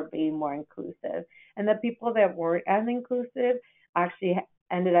people are being more inclusive. And the people that weren't as inclusive actually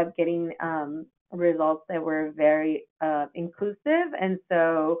ended up getting results that were very inclusive. And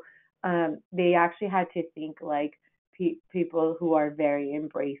so they actually had to think like people who are very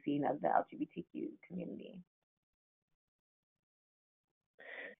embracing of the LGBTQ community.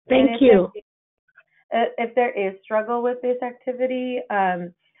 Thank you. If there is struggle with this activity,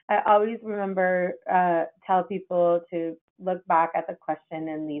 I always remember tell people to look back at the question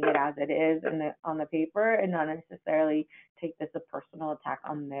and leave it as it is on the paper, and not necessarily take this a personal attack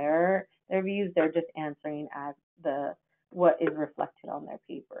on their views. They're just answering as what is reflected on their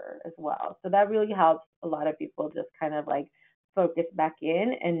paper as well. So that really helps a lot of people just kind of like focus back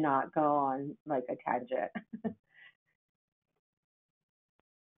in and not go on like a tangent.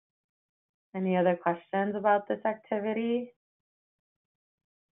 Any other questions about this activity?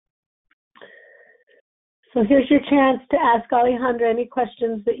 So here's your chance to ask Alejandra any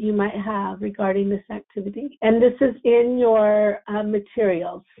questions that you might have regarding this activity. And this is in your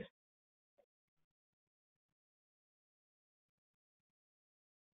materials.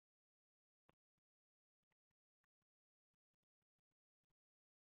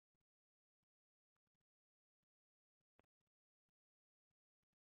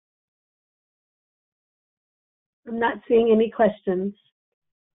 I'm not seeing any questions.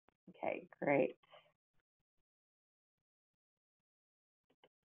 Okay, great.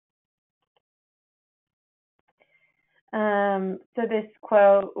 So this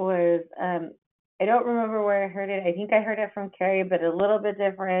quote was, I don't remember where I heard it. I think I heard it from Carrie, but a little bit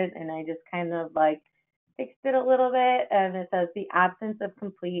different, and I just kind of like fixed it a little bit. And it says, the absence of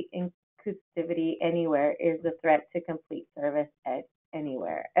complete inclusivity anywhere is a threat to complete service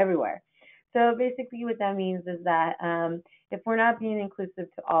everywhere. So basically what that means is that if we're not being inclusive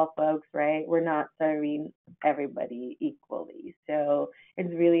to all folks, right, we're not serving everybody equally. So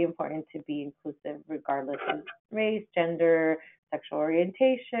it's really important to be inclusive regardless of race, gender, sexual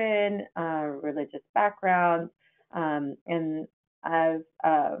orientation, religious background. And as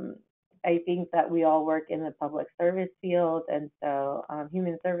I think that we all work in the public service field, and so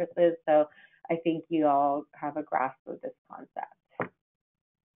human services, so I think you all have a grasp of this concept.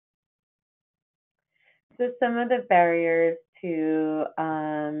 So some of the barriers to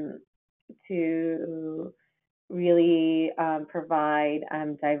really provide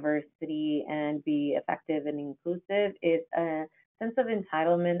diversity and be effective and inclusive is a sense of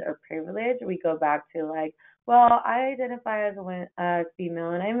entitlement or privilege. We go back to like, well, I identify as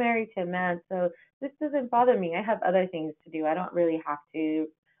female and I'm married to a man, so this doesn't bother me. I have other things to do. I don't really have to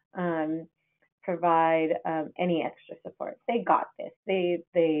provide any extra support. They got this. They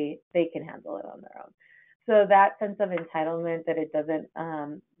can handle it on their own. So that sense of entitlement that it doesn't,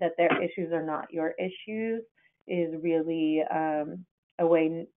 that their issues are not your issues is really a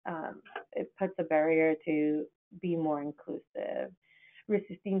way, it puts a barrier to be more inclusive.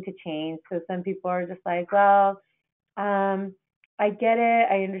 Resisting to change. So some people are just like, well, I get it,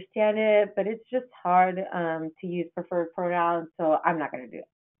 I understand it, but it's just hard to use preferred pronouns, so I'm not going to do it,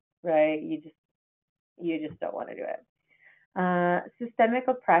 right? You just don't want to do it. Systemic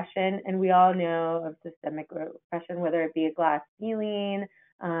oppression, and we all know of systemic oppression, whether it be a glass ceiling,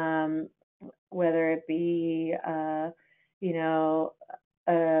 whether it be,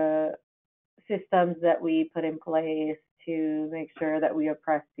 systems that we put in place to make sure that we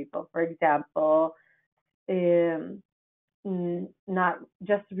oppress people. For example, not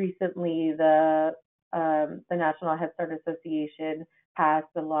just recently, the National Head Start Association passed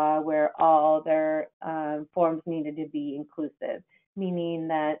a law where all their forms needed to be inclusive, meaning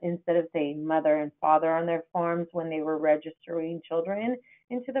that instead of saying mother and father on their forms when they were registering children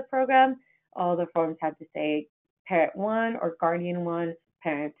into the program. All the forms had to say parent 1 or guardian 1,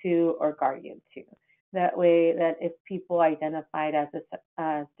 parent 2 or guardian 2. That way, that if people identified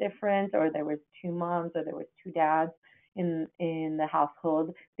as different, or there was 2 moms or there was 2 dads in the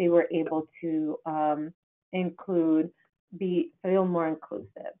household, they were able to feel more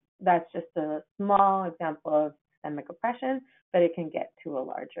inclusive. That's just a small example of systemic oppression, but it can get to a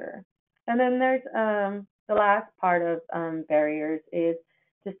larger. And then there's the last part of barriers is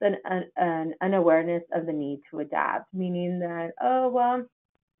just an unawareness of the need to adapt, meaning that, oh, well,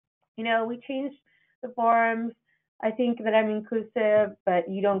 we changed the forms. I think that I'm inclusive, but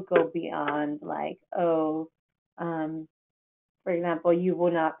you don't go beyond like, oh, for example, you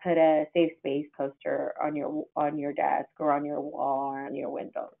will not put a safe space poster on your desk or on your wall or on your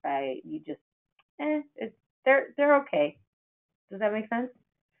window, right? You just, they're okay. Does that make sense?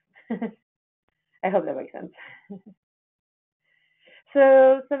 I hope that makes sense.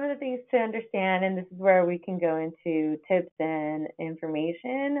 So some of the things to understand, and this is where we can go into tips and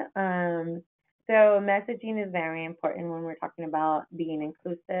information. So messaging is very important when we're talking about being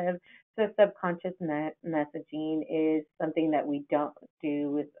inclusive. So subconscious messaging is something that we don't do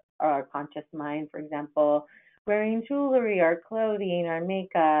with our conscious mind. For example, wearing jewelry, our clothing, our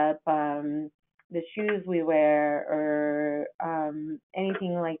makeup, the shoes we wear, or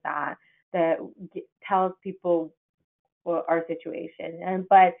anything like that tells people our situation,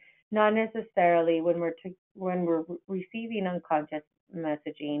 but not necessarily when we're receiving unconscious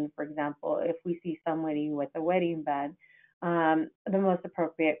messaging. For example, if we see somebody with a wedding bed, the most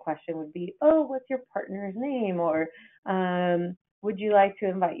appropriate question would be, oh, what's your partner's name? Or would you like to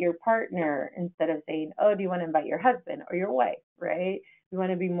invite your partner, instead of saying, oh, do you want to invite your husband or your wife, right? We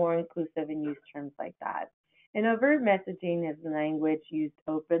want to be more inclusive and use terms like that. And overt messaging is language used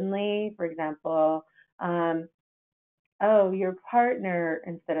openly. For example, oh, your partner,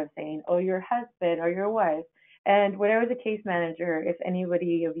 instead of saying, oh, your husband or your wife. And when I was a case manager, if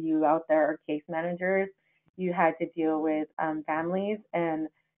anybody of you out there are case managers, you had to deal with families, and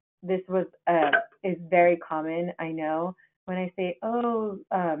this is very common, I know. When I say, oh,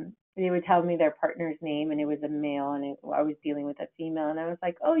 they would tell me their partner's name, and it was a male, and I was dealing with a female, and I was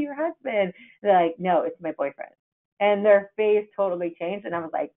like, oh, your husband. They're like, no, it's my boyfriend. And their face totally changed, and I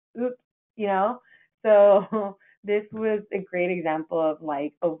was like, oops, So this was a great example of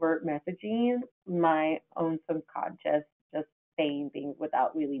like overt messaging, my own subconscious just saying things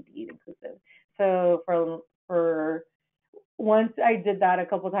without really being inclusive. So for once I did that a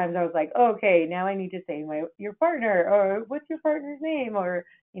couple times, I was like, oh, okay, now I need to say your partner, or what's your partner's name, or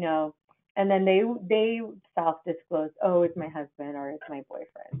and then they self-disclose, oh, it's my husband or it's my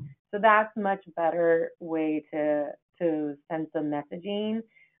boyfriend. So that's much better way to send some messaging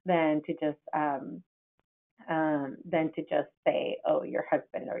than to just say, oh, your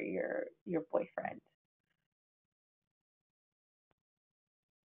husband or your boyfriend.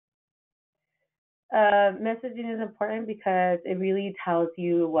 Messaging is important because it really tells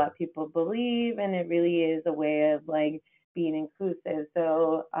you what people believe, and it really is a way of like being inclusive.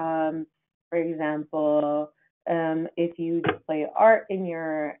 So, for example, if you display art in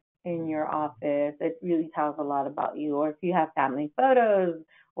your office, it really tells a lot about you. Or if you have family photos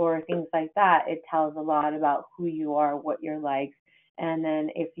or things like that, it tells a lot about who you are, what you're like. And then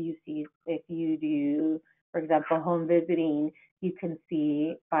if you do, for example, home visiting, you can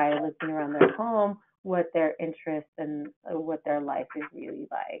see by looking around their home what their interests and what their life is really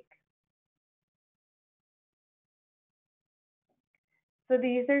like. So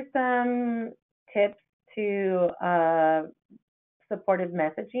these are some tips to supportive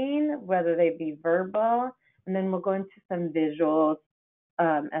messaging, whether they be verbal, and then we'll go into some visuals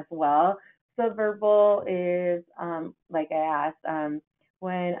as well. So verbal is, like I asked,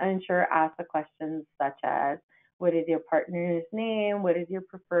 when unsure, ask the questions such as, what is your partner's name? What is your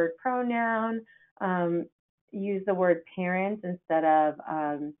preferred pronoun? Use the word parents instead of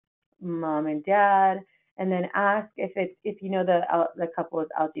mom and dad. And then ask if you know the couple is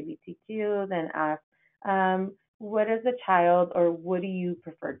LGBTQ, then ask, what is the child, or what do you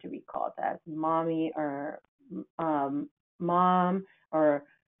prefer to be called as, mommy or mom, or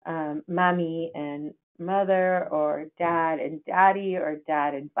mommy and mother, or dad and daddy, or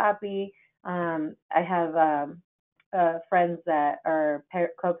dad and papi. I have friends that are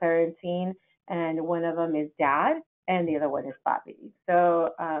co-parenting, and one of them is dad and the other one is papi.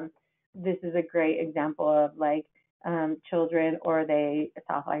 So this is a great example of like children, or they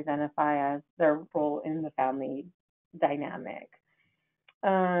self-identify as their role in the family dynamic.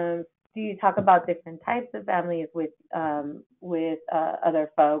 Do you talk about different types of families with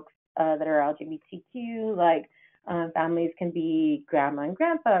other folks? that are LGBTQ, like families can be grandma and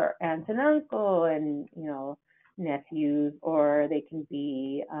grandpa, or aunt and uncle, and nephews, or they can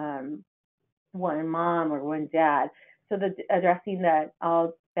be one mom or one dad. So addressing that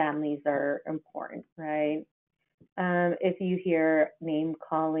all families are important, right? If you hear name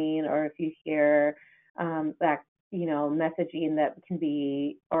calling, or if you hear that messaging that can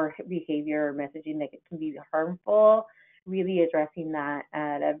be, or behavior or messaging that can be harmful, really addressing that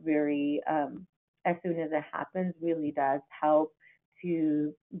at a very as soon as it happens really does help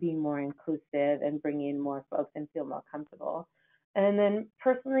to be more inclusive and bring in more folks and feel more comfortable. And then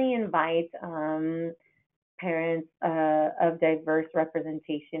personally invite parents of diverse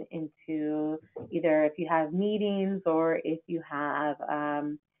representation into either if you have meetings, or if you have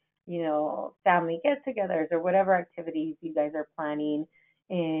family get-togethers, or whatever activities you guys are planning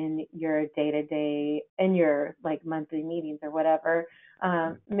in your day-to-day, in your like monthly meetings or whatever.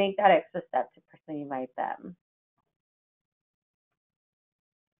 Make that extra step to personally invite them.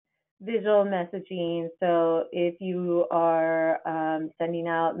 Visual messaging. So if you are sending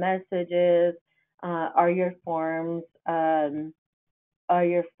out messages, are your forms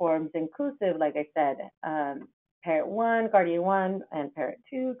inclusive? Like I said, parent 1, guardian 1, and parent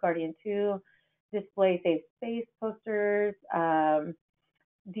 2, guardian 2. Display safe space posters.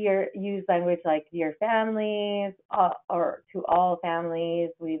 Use language like dear families, or to all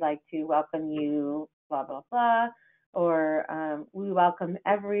families, we'd like to welcome you, blah, blah, blah. Or we welcome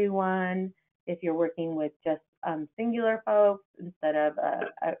everyone if you're working with just singular folks instead of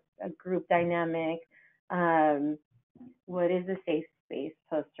a group dynamic. What is a safe space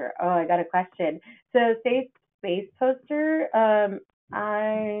poster? Oh, I got a question. So safe space poster,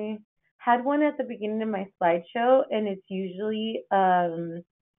 I had one at the beginning of my slideshow, and it's usually a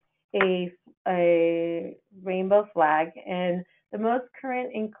rainbow flag, and the most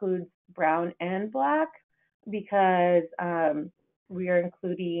current includes brown and black, because we are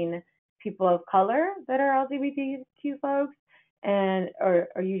including people of color that are LGBTQ folks, and or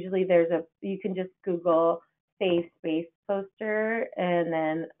usually you can just Google safe space poster, and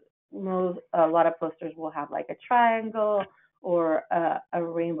then a lot of posters will have like a triangle or a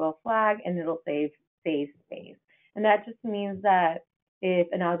rainbow flag, and it'll say safe space. And that just means that if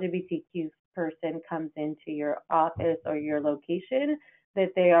an LGBTQ person comes into your office or your location,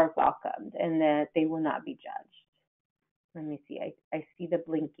 that they are welcomed and that they will not be judged. Let me see. I see the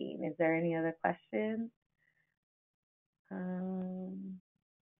blinking. Is there any other questions?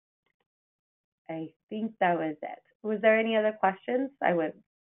 I think that was it. Was there any other questions? I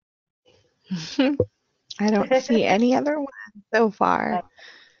don't see any other ones so far.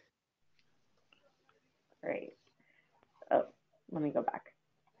 Great. Oh, let me go back.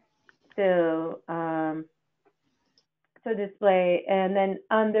 So display, and then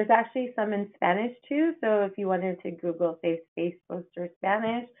there's actually some in Spanish too. So if you wanted to Google safe space poster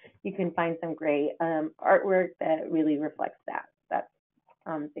Spanish, you can find some great artwork that really reflects that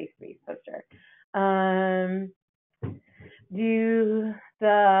safe space poster. Do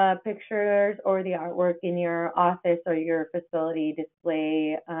the pictures or the artwork in your office or your facility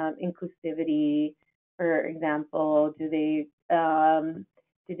display inclusivity? For example, do they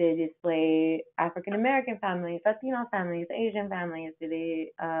display African American families, Latino families, Asian families? Do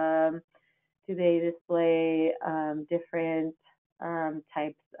they display different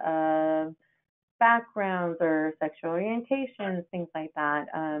types of backgrounds or sexual orientations, things like that?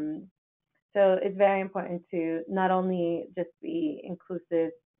 So it's very important to not only just be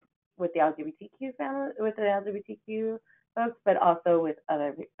inclusive with the LGBTQ family, with the LGBTQ folks, but also with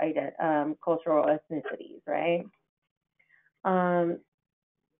other cultural ethnicities, right?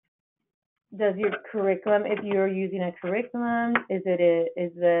 Does your curriculum, if you're using a curriculum, is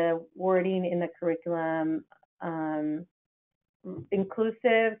the wording in the curriculum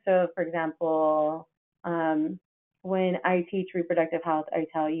inclusive? So, for example, when I teach reproductive health, I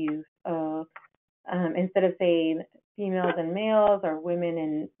tell you, instead of saying females and males or women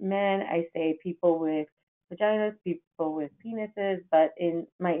and men, I say people with vaginas, people with penises, but it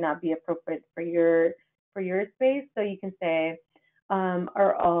might not be appropriate for your space. So you can say,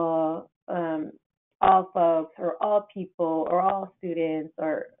 are all folks, or all people, or all students,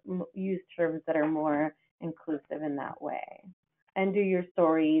 or use terms that are more inclusive in that way. And do your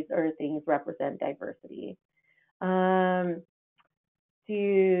stories or things represent diversity?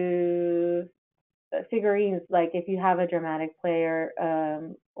 Do figurines, like if you have a dramatic player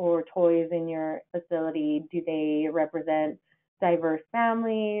or toys in your facility, do they represent diverse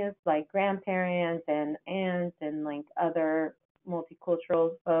families, like grandparents and aunts and like other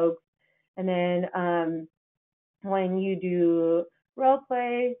multicultural folks? And then when you do role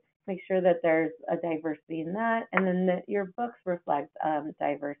play, make sure that there's a diversity in that, and then that your books reflect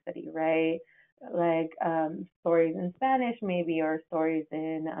diversity, right? Like stories in Spanish maybe, or stories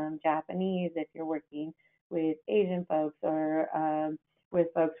in Japanese if you're working with Asian folks, or with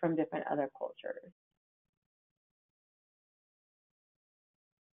folks from different other cultures.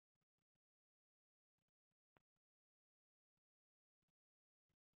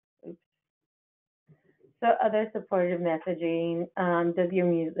 Oops. So other supportive messaging, does your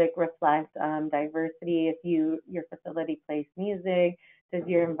music reflect diversity? If your facility plays music, does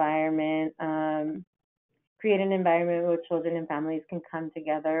your environment create an environment where children and families can come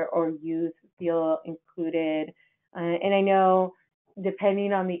together, or youth feel included? And I know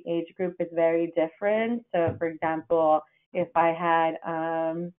depending on the age group, it's very different. So for example, if I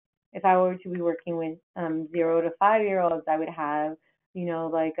were to be working with 0 to 5 year olds, I would have,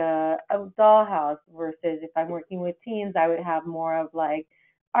 like a dollhouse, versus if I'm working with teens, I would have more of like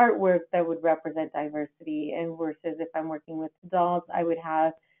artwork that would represent diversity, and versus if I'm working with adults, I would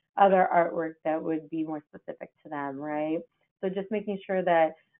have other artwork that would be more specific to them, right? So just making sure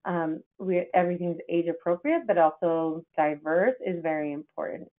that everything's age appropriate but also diverse is very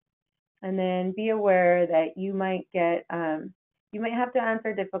important. And then be aware that you might have to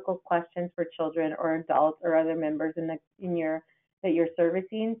answer difficult questions for children or adults or other members that you're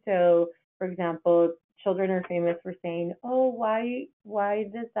servicing. So for example, children are famous for saying, oh, why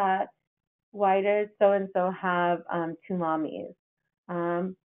does so and so have two mommies?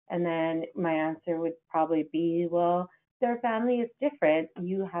 And then my answer would probably be, well, their family is different.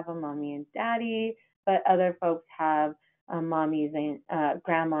 You have a mommy and daddy, but other folks have mommies and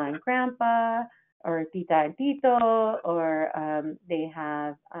grandma and grandpa, or tita and tito, or they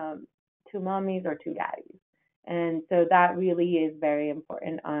have two mommies or two daddies. And so that really is very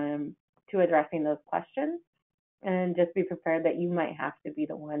important to addressing those questions. And just be prepared that you might have to be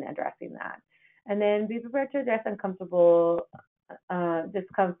the one addressing that. And then be prepared to address uncomfortable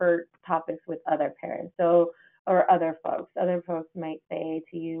discomfort topics with other parents, or other folks. Other folks might say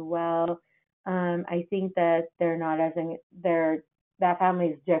to you, well, I think that that family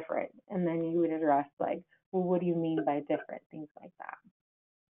is different. And then you would address like, well, what do you mean by different? Things like that.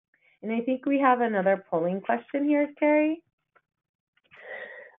 And I think we have another polling question here, Carrie.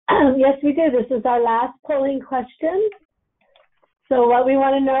 Yes, we do. This is our last polling question. So what we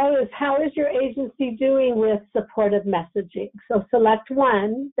want to know is, how is your agency doing with supportive messaging? So select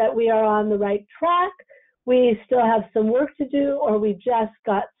one, that we are on the right track, we still have some work to do, or we just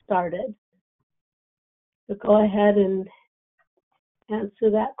got started. So go ahead and answer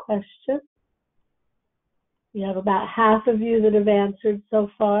that question. We have about half of you that have answered so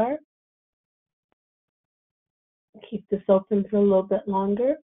far. Keep this open for a little bit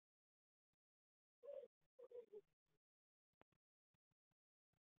longer.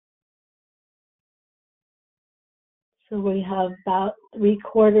 So we have about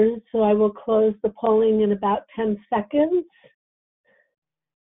 3/4, so I will close the polling in about 10 seconds.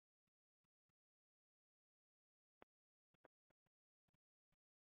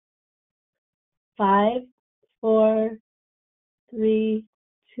 5, 4, 3,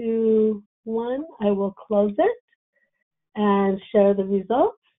 2, 1. I will close it and share the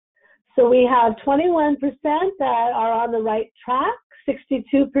results. So we have 21% that are on the right track,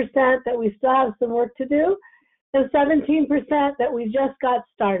 62% that we still have some work to do, and 17% that we just got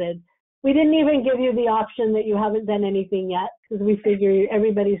started. We didn't even give you the option that you haven't done anything yet, because we figure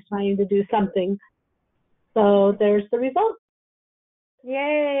everybody's trying to do something. So there's the result.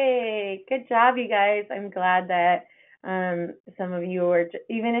 Yay! Good job, you guys. I'm glad that some of you are,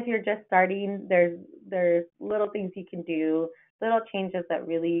 even if you're just starting, there's little things you can do, little changes that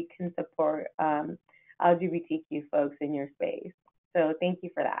really can support LGBTQ folks in your space. So thank you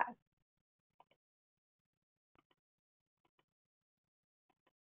for that.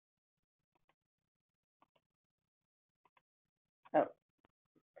 Oh,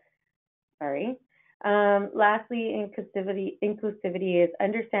 sorry. Lastly, inclusivity is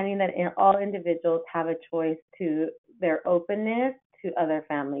understanding that all individuals have a choice to their openness to other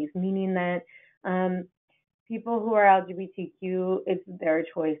families, meaning that people who are LGBTQ, it's their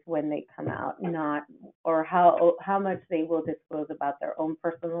choice when they come out, or how much they will disclose about their own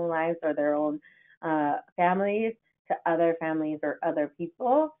personal lives or their own families to other families or other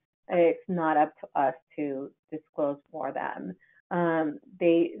people. It's not up to us to disclose for them.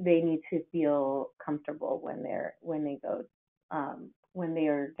 They need to feel comfortable when they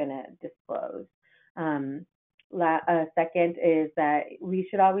are gonna disclose. Second is that we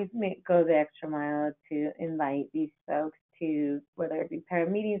should always go the extra mile to invite these folks to, whether it be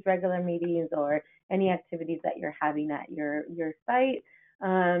parent meetings, regular meetings, or any activities that you're having at your site.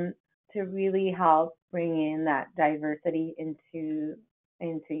 to really help bring in that diversity into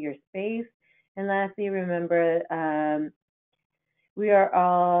your space. And lastly, remember, we are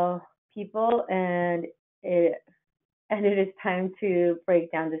all people, and it is time to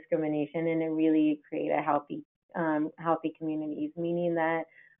break down discrimination and to really create a healthy communities. Meaning that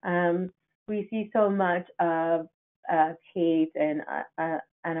we see so much of hate and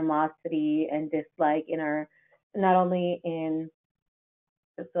animosity and dislike in our, not only in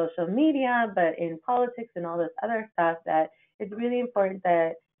the social media, but in politics and all this other stuff, that it's really important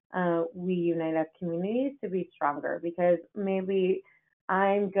that we unite as communities to be stronger. Because maybe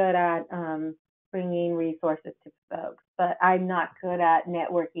I'm good at bringing resources to folks, but I'm not good at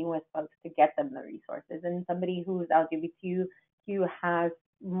networking with folks to get them the resources. And somebody who's LGBTQ has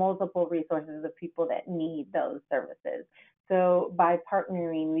multiple resources of people that need those services. So by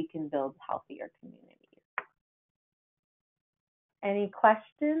partnering, we can build healthier communities. Any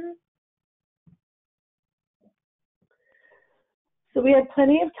questions? So we have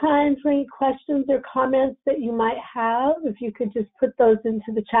plenty of time for any questions or comments that you might have. If you could just put those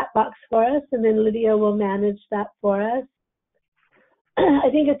into the chat box for us, and then Lydia will manage that for us. I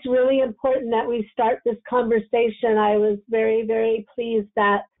think it's really important that we start this conversation. I was very, very pleased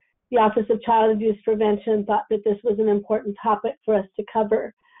that the Office of Child Abuse Prevention thought that this was an important topic for us to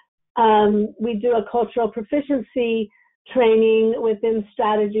cover. We do a cultural proficiency training within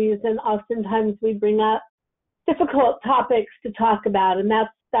strategies, and oftentimes we bring up difficult topics to talk about, and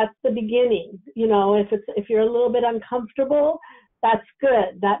that's the beginning. You know, if you're a little bit uncomfortable, that's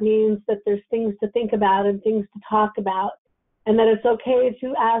good. That means that there's things to think about and things to talk about, and that it's okay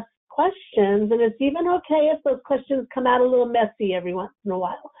to ask questions, and it's even okay if those questions come out a little messy every once in a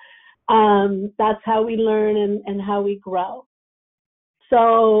while. That's how we learn and how we grow.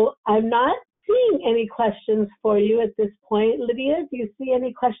 So I'm not seeing any questions for you at this point. Lydia, do you see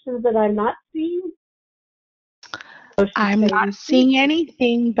any questions that I'm not seeing? I'm not seeing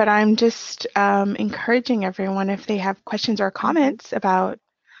anything, but I'm just encouraging everyone, if they have questions or comments about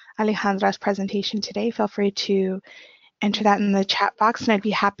Alejandra's presentation today, feel free to enter that in the chat box, and I'd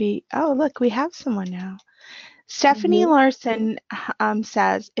be happy. Oh, look, we have someone now. Stephanie Larson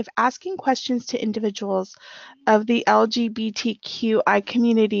says, if asking questions to individuals of the LGBTQI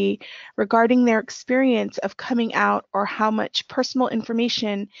community regarding their experience of coming out or how much personal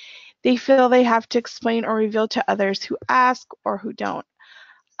information they feel they have to explain or reveal to others who ask or who don't.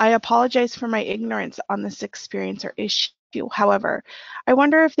 I apologize for my ignorance on this experience or issue. However, I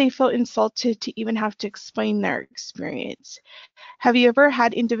wonder if they feel insulted to even have to explain their experience. Have you ever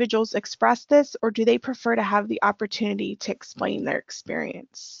had individuals express this, or do they prefer to have the opportunity to explain their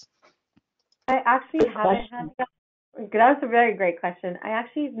experience? I actually haven't had that. That was a very great question. I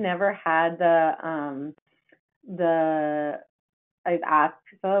actually never had I've asked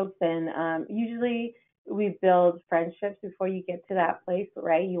folks, and usually we build friendships before you get to that place,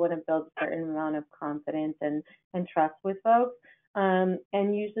 right? You want to build a certain amount of confidence and trust with folks. And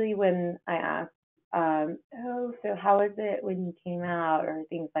usually when I ask, oh, so how is it when you came out, or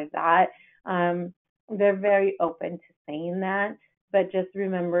things like that, they're very open to saying that. But just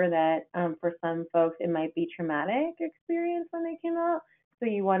remember that for some folks, it might be traumatic experience when they came out. So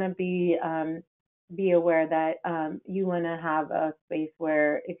you want to be aware that you want to have a space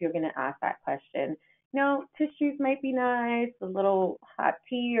where, if you're going to ask that question, tissues might be nice, a little hot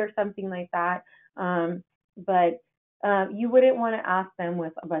tea or something like that. But you wouldn't want to ask them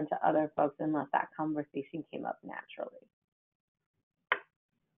with a bunch of other folks unless that conversation came up naturally.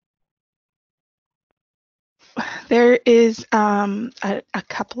 There is a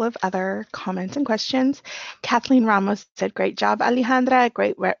couple of other comments and questions. Kathleen Ramos said, great job, Alejandra,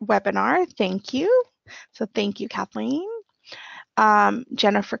 great webinar, thank you. So thank you, Kathleen.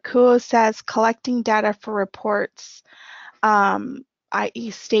 Jennifer Kuo says, collecting data for reports,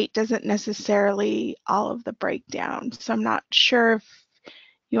 i.e. state doesn't necessarily all of the breakdown. So I'm not sure if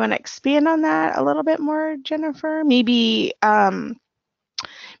you want to expand on that a little bit more, Jennifer. Maybe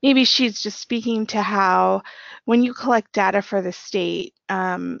she's just speaking to how when you collect data for the state,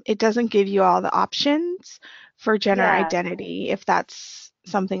 it doesn't give you all the options for gender identity, if that's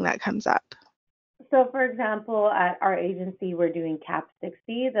something that comes up. So, for example, at our agency, we're doing CAP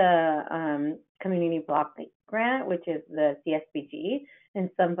 60, the Community Block Grant, which is the CSBG, and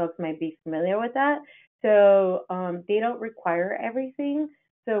some folks might be familiar with that. So they don't require everything.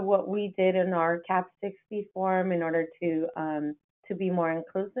 So what we did in our CAP 60 form, in order to be more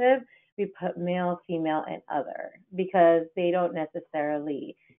inclusive, we put male, female, and other, because they don't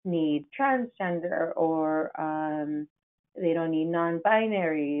necessarily need transgender, or they don't need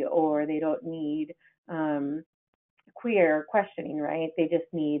non-binary, or they don't need queer questioning, right? They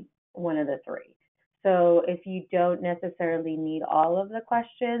just need one of the three. So if you don't necessarily need all of the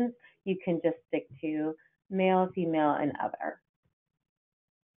questions, you can just stick to male, female, and other.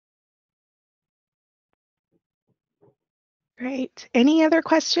 Great. Any other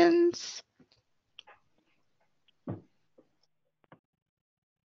questions?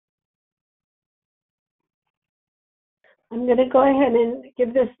 I'm going to go ahead and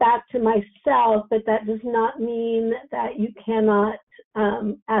give this back to myself, but that does not mean that you cannot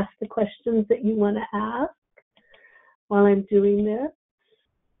ask the questions that you want to ask while I'm doing this.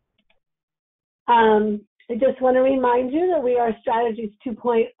 I just want to remind you that we are Strategies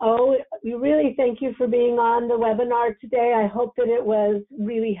 2.0. We really thank you for being on the webinar today. I hope that it was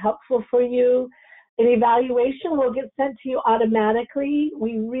really helpful for you. An evaluation will get sent to you automatically.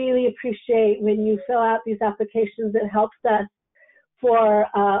 We really appreciate when you fill out these applications. It helps us for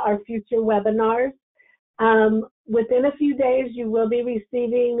our future webinars. Within a few days, you will be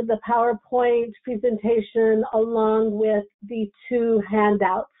receiving the PowerPoint presentation along with the 2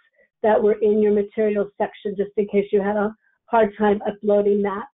 handouts that were in your materials section, just in case you had a hard time uploading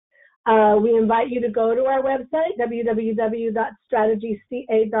that. We invite you to go to our website,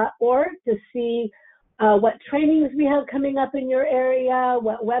 www.strategiesca.org, to see what trainings we have coming up in your area,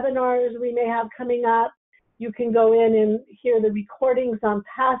 what webinars we may have coming up. You can go in and hear the recordings on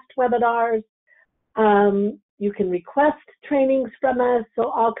past webinars. You can request trainings from us,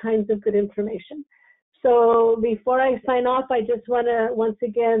 so all kinds of good information. So before I sign off, I just want to once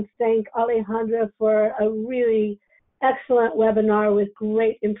again thank Alejandra for a really excellent webinar with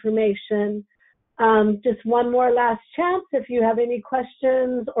great information. Just one more last chance. If you have any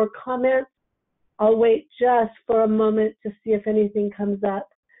questions or comments, I'll wait just for a moment to see if anything comes up.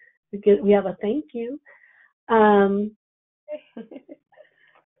 We have a thank you. And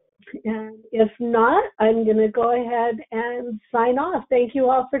if not, I'm going to go ahead and sign off. Thank you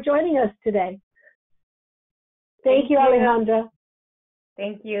all for joining us today. Thank you, Alejandra.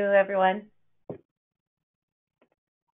 Thank you, everyone.